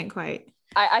 I can't quite.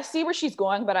 I see where she's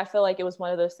going, but I feel like it was one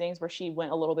of those things where she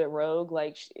went a little bit rogue.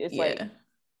 Like it's like,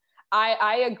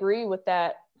 I agree with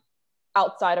that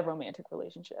outside of romantic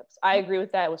relationships. I agree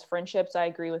with that with friendships. I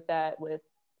agree with that with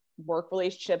work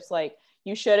relationships. Like,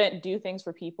 you shouldn't do things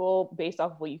for people based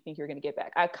off of what you think you're going to get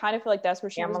back. I kind of feel like that's where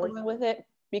she was going with it,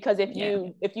 because if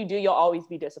you do, you'll always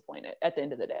be disappointed at the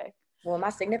end of the day. Well,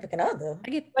 my significant other. I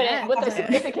get that. With the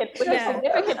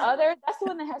significant other, that's the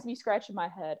one that has me scratching my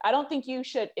head. I don't think you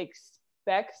should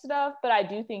expect stuff, but I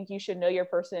do think you should know your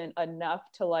person enough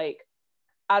to like,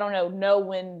 I don't know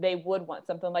when they would want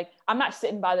something. Like, I'm not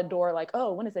sitting by the door like,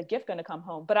 oh, when is a gift going to come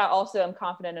home? But I also am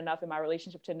confident enough in my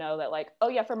relationship to know that like, oh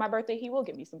yeah, for my birthday, he will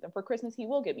give me something. For Christmas, he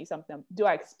will give me something. Do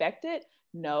I expect it?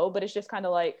 No, but it's just kind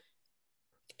of like.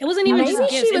 It wasn't even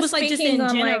just gifts. It was like just in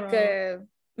general.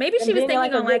 Maybe she was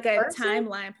thinking on like a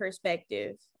timeline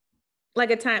perspective.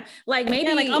 Like a time, like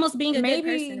maybe like almost being a good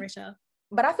person, Rochelle.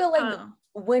 But I feel like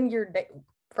when you're,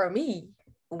 for me,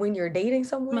 when you're dating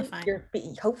someone,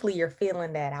 hopefully you're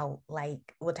feeling that out,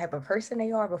 like what type of person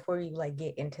they are before you like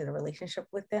get into the relationship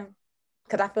with them.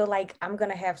 Because I feel like I'm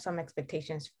gonna have some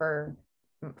expectations from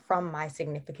my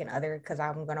significant other, because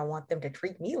I'm gonna want them to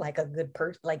treat me like a good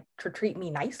person, like to treat me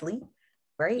nicely,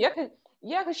 right?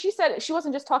 Yeah, because she said she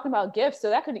wasn't just talking about gifts,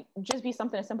 so that could just be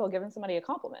something as simple as giving somebody a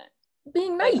compliment,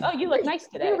 being nice. Like, oh, you look nice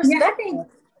today.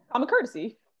 I'm a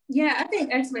courtesy. Yeah, I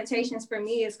think expectations for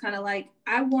me is kind of like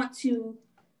I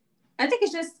think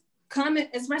it's just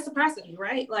it's reciprocity,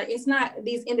 right? Like, it's not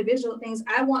these individual things.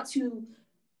 I want to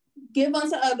give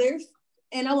unto others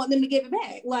and I want them to give it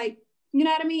back. Like, you know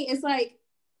what I mean? It's like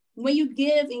when you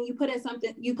give and you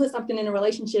put something in a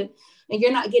relationship and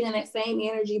you're not getting that same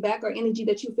energy back or energy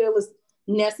that you feel is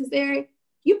necessary,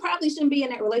 you probably shouldn't be in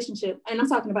that relationship. And I'm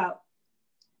talking about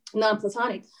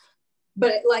non-platonic.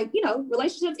 But like,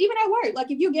 relationships, even at work, like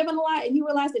if you're giving a lot and you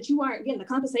realize that you aren't getting the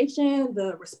compensation,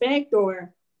 the respect,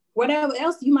 or whatever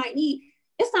else you might need,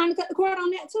 it's time to cut the cord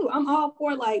on that too. I'm all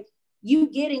for like you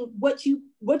getting what you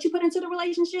put into the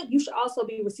relationship, you should also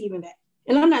be receiving that.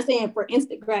 And I'm not saying for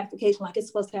instant gratification, like it's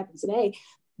supposed to happen today,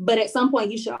 but at some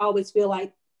point you should always feel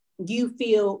like you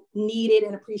feel needed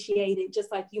and appreciated,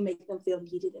 just like you make them feel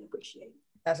needed and appreciated.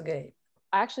 That's good.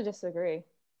 I actually disagree.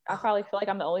 I probably feel like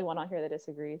I'm the only one on here that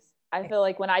disagrees. I feel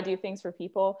like when I do things for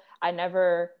people, I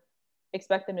never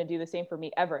expect them to do the same for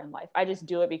me ever in life. I just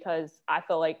do it because I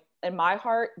feel like in my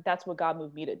heart, that's what God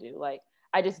moved me to do. Like,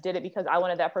 I just did it because I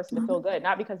wanted that person to feel good,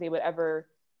 not because they would ever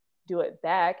do it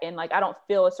back. And like, I don't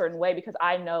feel a certain way because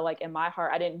I know like in my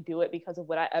heart, I didn't do it because of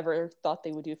what I ever thought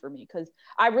they would do for me. Because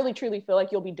I really truly feel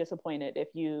like you'll be disappointed if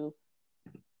you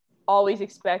always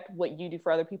expect what you do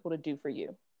for other people to do for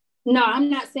you. No, I'm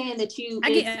not saying that you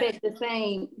expect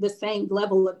the same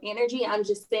level of energy. I'm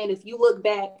just saying if you look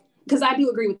back, because I do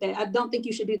agree with that. I don't think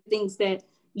you should do things that,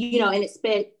 and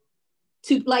expect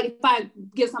to, like if I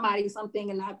give somebody something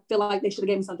and I feel like they should have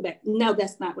given me something back. No,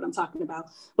 that's not what I'm talking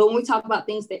about. But when we talk about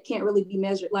things that can't really be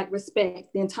measured, like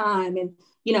respect and time and,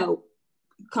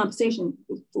 compensation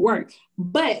for work,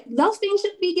 but those things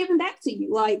should be given back to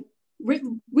you. Like we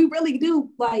really do.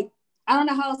 Like, I don't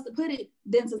know how else to put it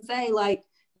than to say like,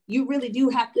 you really do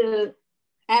have to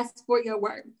ask for your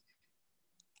worth.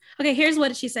 Okay, here's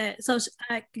what she said. So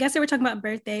I guess they were talking about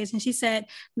birthdays, and she said,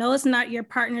 no, it's not your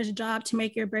partner's job to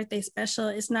make your birthday special.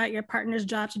 It's not your partner's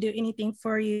job to do anything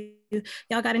for you.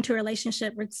 Y'all got into a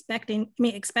relationship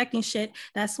expecting shit.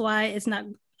 That's why it's not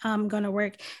gonna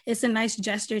work. It's a nice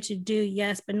gesture to do,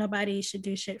 yes, but nobody should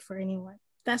do shit for anyone.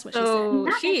 That's what she said. So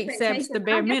she accepts the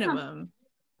bare minimum.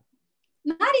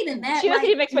 Not even that. She doesn't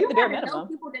even expect the bare minimum.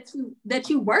 People that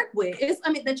you work with,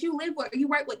 that you live with, or you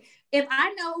work with. If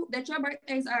I know that your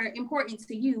birthdays are important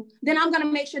to you, then I'm gonna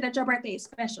make sure that your birthday is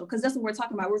special, because that's what we're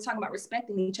talking about. We're talking about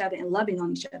respecting each other and loving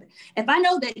on each other. If I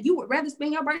know that you would rather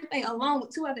spend your birthday alone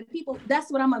with 2 other people,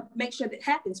 that's what I'm gonna make sure that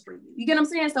happens for you. You get what I'm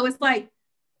saying? So it's like,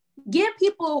 give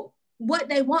people what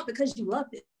they want because you love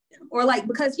them, or like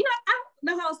because I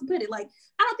don't know how else to put it. Like,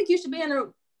 I don't think you should be in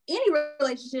any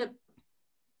relationship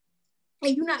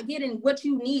and you're not getting what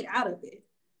you need out of it.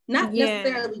 Not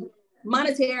necessarily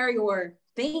monetary or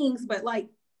things, but like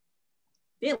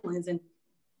feelings. And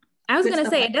I was going to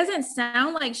say, it doesn't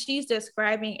sound like she's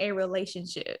describing a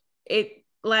relationship. It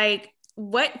like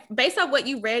based on what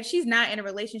you read, she's not in a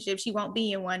relationship. She won't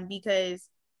be in one, because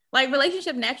like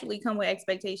relationship naturally come with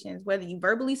expectations, whether you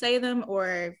verbally say them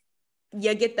or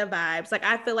you get the vibes. Like,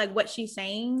 I feel like what she's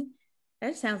saying,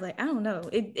 that sounds like, I don't know.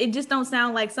 It just don't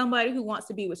sound like somebody who wants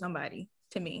to be with somebody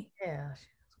to me. Yeah,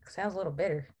 sounds a little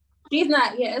bitter. She's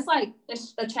not. Yeah, it's like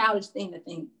it's a childish thing to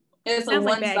think. It's a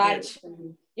one-sided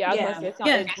thing. Yeah, it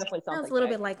definitely sounds a little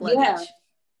bit like luggage.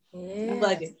 Yeah.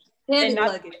 Luggage.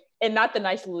 And not the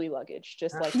nice Louis luggage,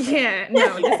 just like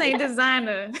no, this ain't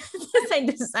designer. This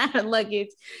ain't designer luggage.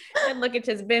 That luggage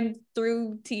has been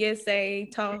through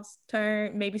TSA, tossed,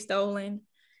 turned, maybe stolen.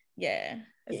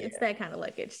 It's that kind of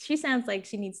luggage. She sounds like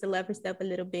she needs to love herself a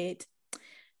little bit,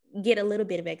 get a little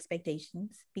bit of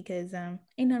expectations, because ain't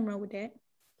nothing wrong with that,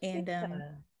 and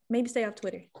maybe stay off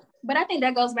Twitter. But I think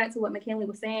that goes back to what McKinley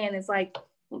was saying. It's like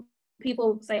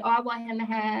people say, oh, I want him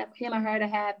or her to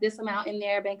have this amount in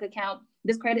their bank account,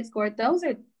 this credit score. Those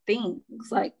are things.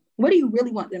 Like, what do you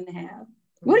really want them to have?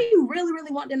 What do you really,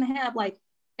 really want them to have? Like,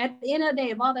 at the end of the day,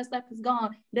 if all that stuff is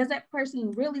gone, does that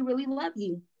person really, really love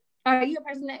you? Are you a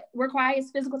person that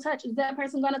requires physical touch? Is that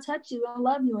person going to touch you and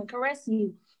love you and caress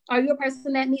you? Are you a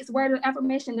person that needs word of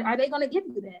affirmation? Are they going to give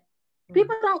you that? I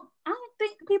don't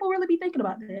think people really be thinking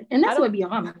about that. And that's what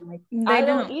beyond me. Like, I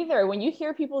don't either. When you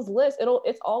hear people's lists,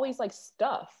 it's always like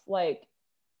stuff, like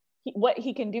what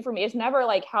he can do for me. It's never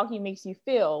like how he makes you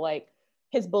feel, like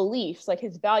his beliefs, like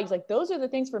his values. Like, those are the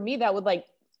things for me that would like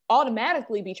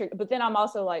automatically be triggered. But then I'm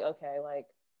also like, okay, like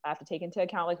I have to take into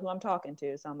account like who I'm talking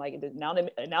to. So I'm like, now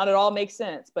it all makes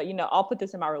sense. But I'll put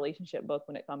this in my relationship book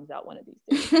when it comes out one of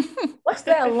these days. What's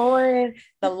that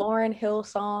the Lauryn Hill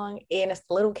song? And it's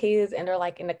little kids and they're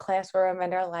like in the classroom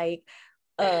and they're like,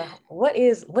 what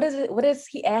is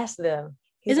he asked them?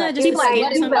 He's Isn't like, it just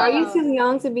like, are you too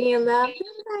young to be in love? He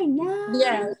was like, no.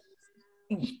 Yeah.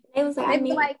 It was like, I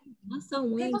mean, like,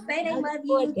 people say they love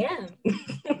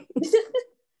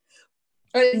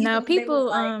you. Now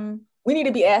people we need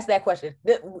to be asked that question.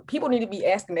 People need to be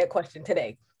asking that question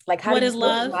today. Like, how what is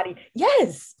love? Somebody?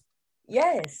 Yes.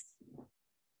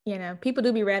 People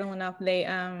do be rattling off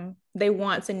they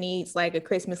wants and needs, like a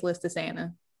Christmas list to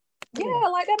Santa. Yeah,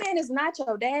 like, I mean, it's not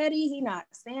your daddy. He not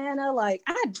Santa. Like,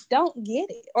 I don't get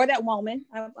it. Or that woman.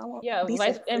 I won't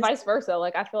vice versa.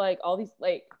 Like, I feel like all these,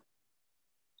 like,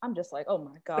 I'm just like, oh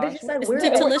my gosh. To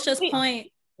Talicia's point.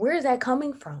 Where is that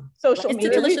coming from? Social media.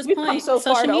 To Talicia's point. Come so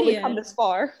far to only come this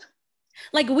far.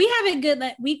 Like, we have it good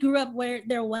that we grew up where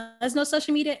there was no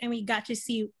social media and we got to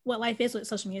see what life is with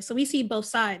social media. So we see both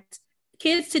sides.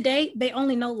 Kids today, they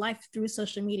only know life through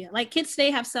social media. Like, kids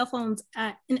today have cell phones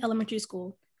in elementary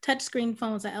school, touchscreen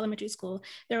phones at elementary school.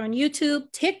 They're on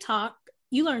YouTube, TikTok.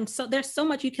 You learn there's so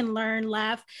much you can learn,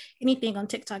 laugh, anything on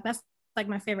TikTok. That's like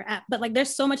my favorite app. But like,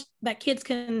 there's so much that kids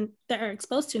that are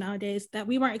exposed to nowadays that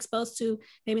we weren't exposed to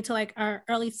maybe until like our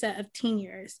early set of teen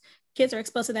years. Kids are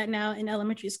exposed to that now in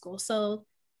elementary school. So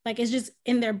like, it's just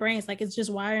in their brains. Like, it's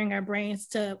just wiring our brains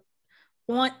to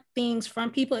want things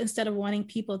from people instead of wanting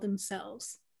people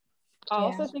themselves. I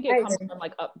also think it comes from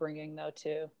like upbringing though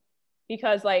too,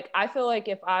 because like I feel like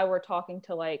if I were talking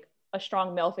to like a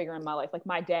strong male figure in my life, like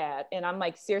my dad, and I'm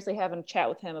like seriously having a chat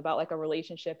with him about like a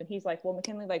relationship, and he's like, well,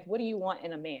 McKinley, like, what do you want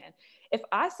in a man? If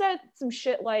I said some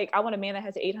shit like I want a man that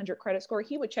has an 800 credit score,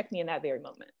 he would check me in that very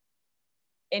moment.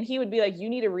 And he would be like, you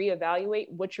need to reevaluate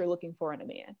what you're looking for in a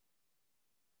man.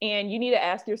 And you need to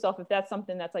ask yourself if that's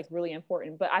something that's like really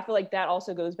important. But I feel like that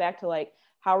also goes back to like,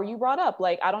 how were you brought up?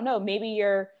 Like, I don't know, maybe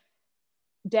your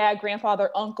dad,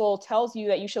 grandfather, uncle tells you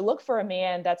that you should look for a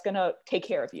man that's going to take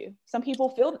care of you. Some people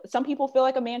feel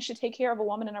like a man should take care of a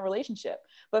woman in a relationship.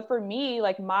 But for me,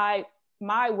 like my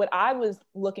what I was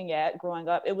looking at growing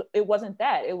up, it wasn't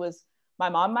that. It was my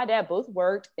mom and my dad both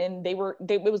worked, and it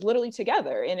was literally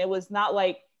together, and it was not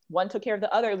like one took care of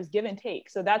the other. It was give and take.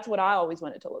 So that's what I always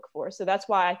wanted to look for. So that's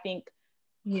why I think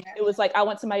it was like, I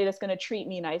want somebody that's going to treat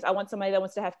me nice. I want somebody that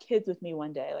wants to have kids with me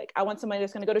one day. Like, I want somebody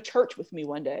that's going to go to church with me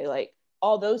one day. Like,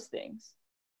 all those things.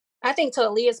 I think to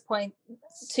Aaliyah's point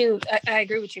too, I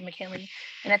agree with you, McKinley.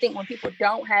 And I think when people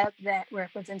don't have that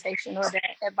representation or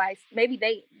that advice, maybe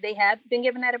they have been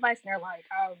given that advice and they're like,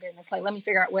 oh goodness, like, let me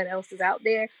figure out what else is out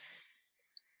there.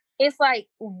 It's like,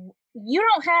 you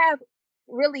don't have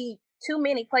really too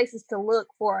many places to look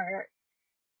for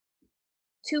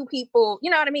two people, you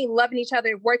know what I mean, loving each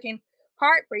other, working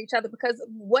hard for each other, because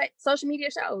what social media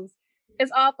shows,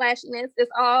 it's all flashiness.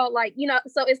 It's all like, you know,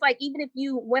 so it's like, even if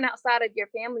you went outside of your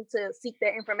family to seek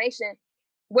that information,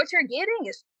 what you're getting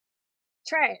is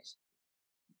trash.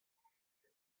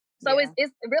 So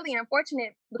it's really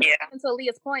unfortunate. And to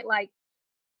Leah's point, like,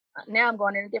 now I'm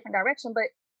going in a different direction, but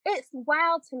it's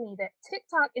wild to me that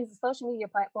TikTok is a social media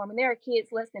platform and there are kids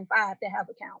less than 5 that have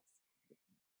accounts.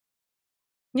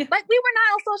 Yeah. Like, we were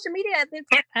not on social media at this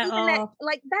time.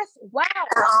 Like, that's wild.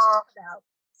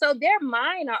 So their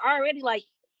mind are already like,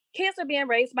 kids are being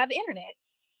raised by the internet.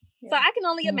 Yeah. So I can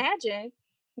only imagine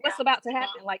what's about to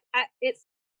happen. Like, I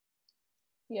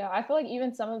feel like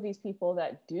even some of these people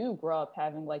that do grow up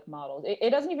having like models,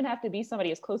 it doesn't even have to be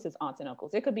somebody as close as aunts and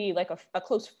uncles. It could be like a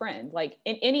close friend, like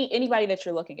anybody that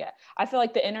you're looking at. I feel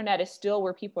like the internet is still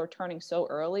where people are turning so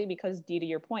early, because Dee, to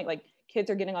your point, like, kids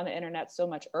are getting on the internet so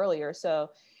much earlier. So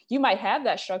you might have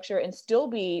that structure and still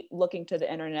be looking to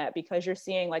the internet because you're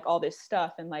seeing like all this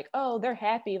stuff and like, oh, they're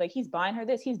happy. Like, he's buying her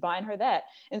this, he's buying her that.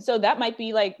 And so that might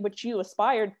be like what you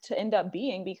aspired to end up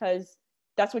being, because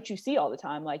that's what you see all the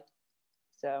time. Like,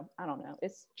 so I don't know.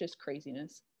 It's just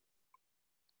craziness.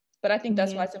 But I think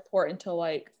that's why it's important to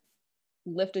like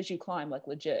lift as you climb, like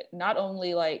legit, not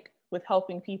only like with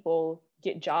helping people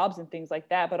get jobs and things like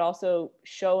that, but also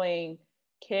showing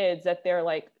kids that there are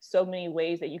like so many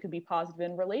ways that you could be positive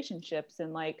in relationships,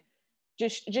 and like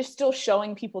just still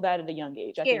showing people that at a young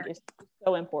age. I think is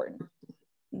so important.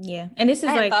 Yeah. And this is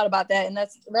I thought about that, and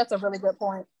that's a really good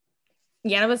point.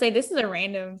 Yeah, I would say this is a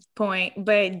random point,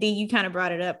 but Dee, you kind of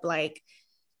brought it up. Like,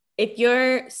 if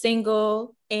you're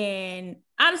single, and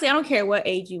honestly, I don't care what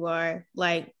age you are,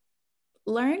 like,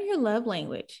 learn your love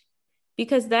language,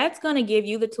 because that's going to give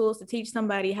you the tools to teach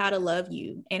somebody how to love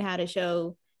you and how to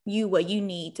show you what you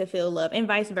need to feel love, and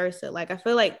vice versa. Like, I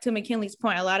feel like, to McKinley's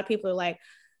point, a lot of people are like,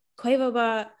 Quavo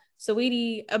bought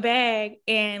Saweetie a bag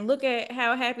and look at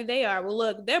how happy they are. Well,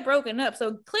 look, they're broken up.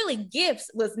 So clearly gifts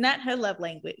was not her love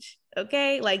language.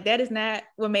 Okay. Like, that is not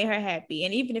what made her happy.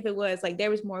 And even if it was, like, there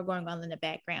was more going on in the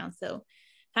background. So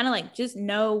kind of like, just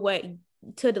know what,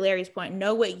 to Delaria's point,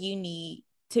 know what you need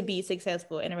to be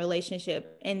successful in a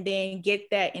relationship, and then get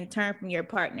that in turn from your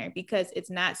partner, because it's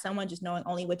not someone just knowing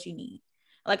only what you need.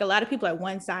 Like, a lot of people are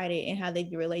one-sided in how they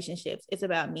view relationships. It's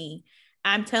about me.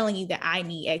 I'm telling you that I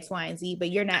need X, Y, and Z,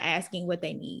 but you're not asking what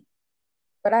they need.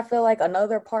 But I feel like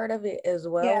another part of it as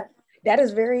well,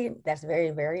 that's very,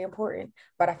 very important.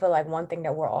 But I feel like one thing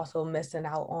that we're also missing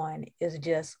out on is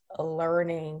just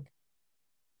learning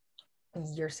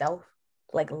yourself,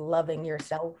 like loving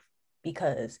yourself.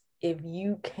 Because if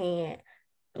you can't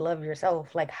love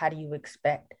yourself, like, how do you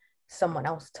expect someone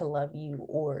else to love you,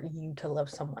 or you to love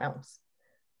someone else?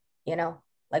 You know,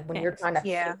 like, when you're trying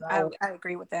to I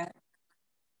agree with that.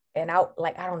 And I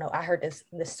don't know, I heard this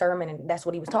sermon, and that's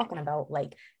what he was talking about.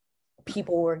 Like,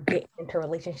 people were getting into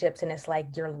relationships, and it's like,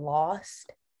 you're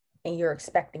lost and you're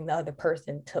expecting the other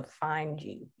person to find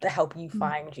you, to help you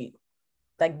find you.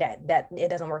 Like, that it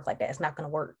doesn't work like that. It's not going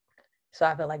to work. So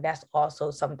I feel like that's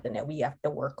also something that we have to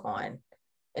work on,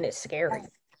 and it's scary,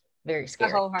 very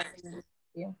scary.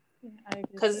 Yeah.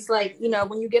 Because it's like, you know,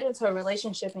 when you get into a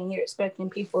relationship and you're expecting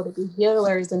people to be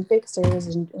healers and fixers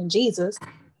and Jesus,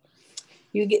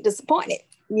 you get disappointed,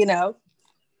 you know?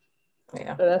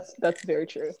 Yeah, that's very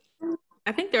true.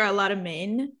 I think there are a lot of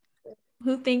men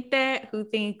who think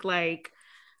like,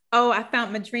 oh, I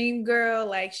found my dream girl,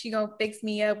 like, she gonna fix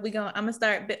me up, I'm gonna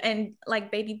start, and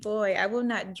like, baby boy, I will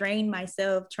not drain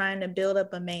myself trying to build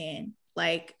up a man.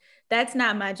 Like, that's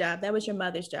not my job. That was your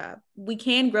mother's job. We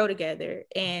can grow together,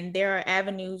 and there are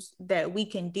avenues that we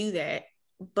can do that.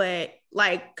 But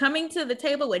like, coming to the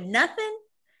table with nothing,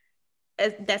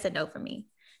 that's a no for me.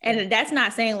 And that's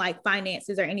not saying like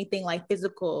finances or anything like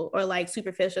physical or like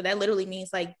superficial. That literally means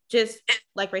like, just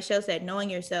like Rachelle said, knowing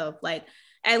yourself, like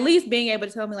at least being able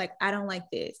to tell me like, I don't like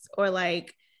this, or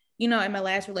like, you know, in my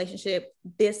last relationship,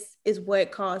 this is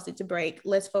what caused it to break.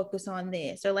 Let's focus on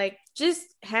this. Or like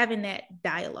just having that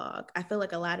dialogue. I feel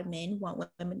like a lot of men want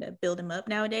women to build them up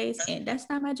nowadays, and that's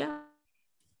not my job.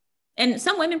 And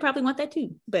some women probably want that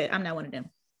too, but I'm not one of them.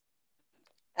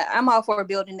 I'm all for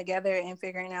building together and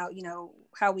figuring out, you know,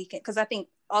 how we can, because I think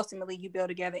ultimately you build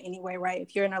together anyway, right?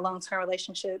 If you're in a long-term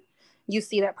relationship, you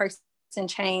see that person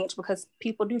change because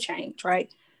people do change,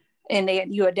 right? And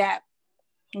you adapt.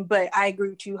 But I agree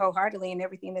with you wholeheartedly in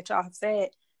everything that y'all have said.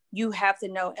 You have to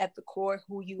know at the core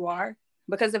who you are,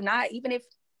 because if not, even if,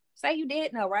 say you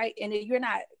did know, right? And if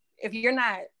you're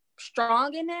not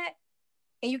strong in that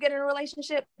and you get in a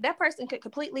relationship, that person could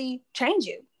completely change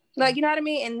you. Like, you know what I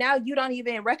mean? And now you don't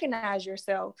even recognize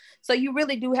yourself. So you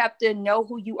really do have to know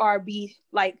who you are, be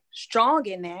like strong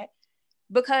in that,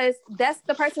 because that's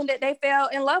the person that they fell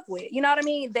in love with. You know what I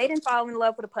mean? They didn't fall in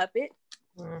love with a puppet.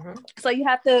 Mm-hmm. So you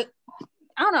have to,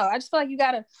 I don't know. I just feel like you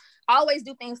got to always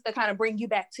do things to kind of bring you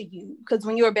back to you. Because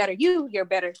when you're a better you're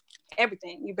better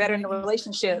everything. You're better in a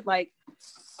relationship. Like,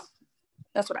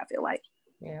 that's what I feel like.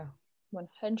 Yeah.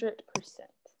 100%.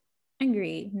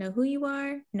 Agreed. Know who you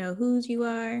are, know whose you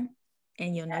are,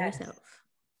 and you'll know yourself.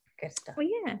 Good stuff. Well,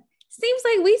 yeah. Seems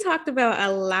like we talked about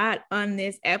a lot on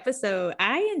this episode.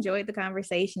 I enjoyed the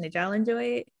conversation. Did y'all enjoy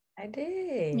it? I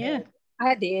did. Yeah.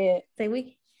 I did. So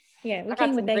we came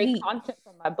with that great heat. content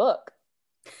from my book.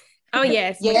 Oh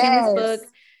yes, yes. Book.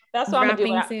 That's what I'm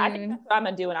gonna do. I think that's what I'm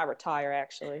gonna do when I retire.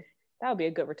 Actually, that would be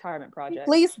a good retirement project.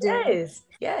 Please do.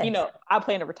 Yes. You know, I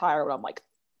plan to retire when I'm like,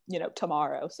 you know,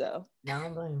 tomorrow. So.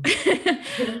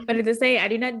 But to say, I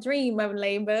do not dream of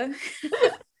labor.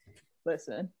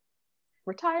 Listen,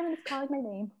 retirement is calling my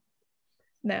name.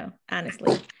 No,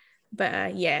 honestly.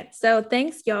 But yeah, so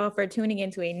thanks y'all for tuning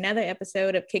into another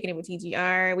episode of Kicking It with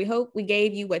TGR. We hope we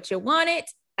gave you what you wanted.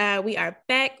 We are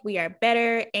back, we are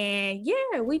better, and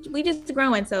yeah, we just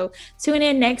growing. So tune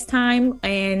in next time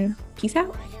and peace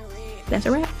out. That's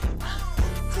a wrap.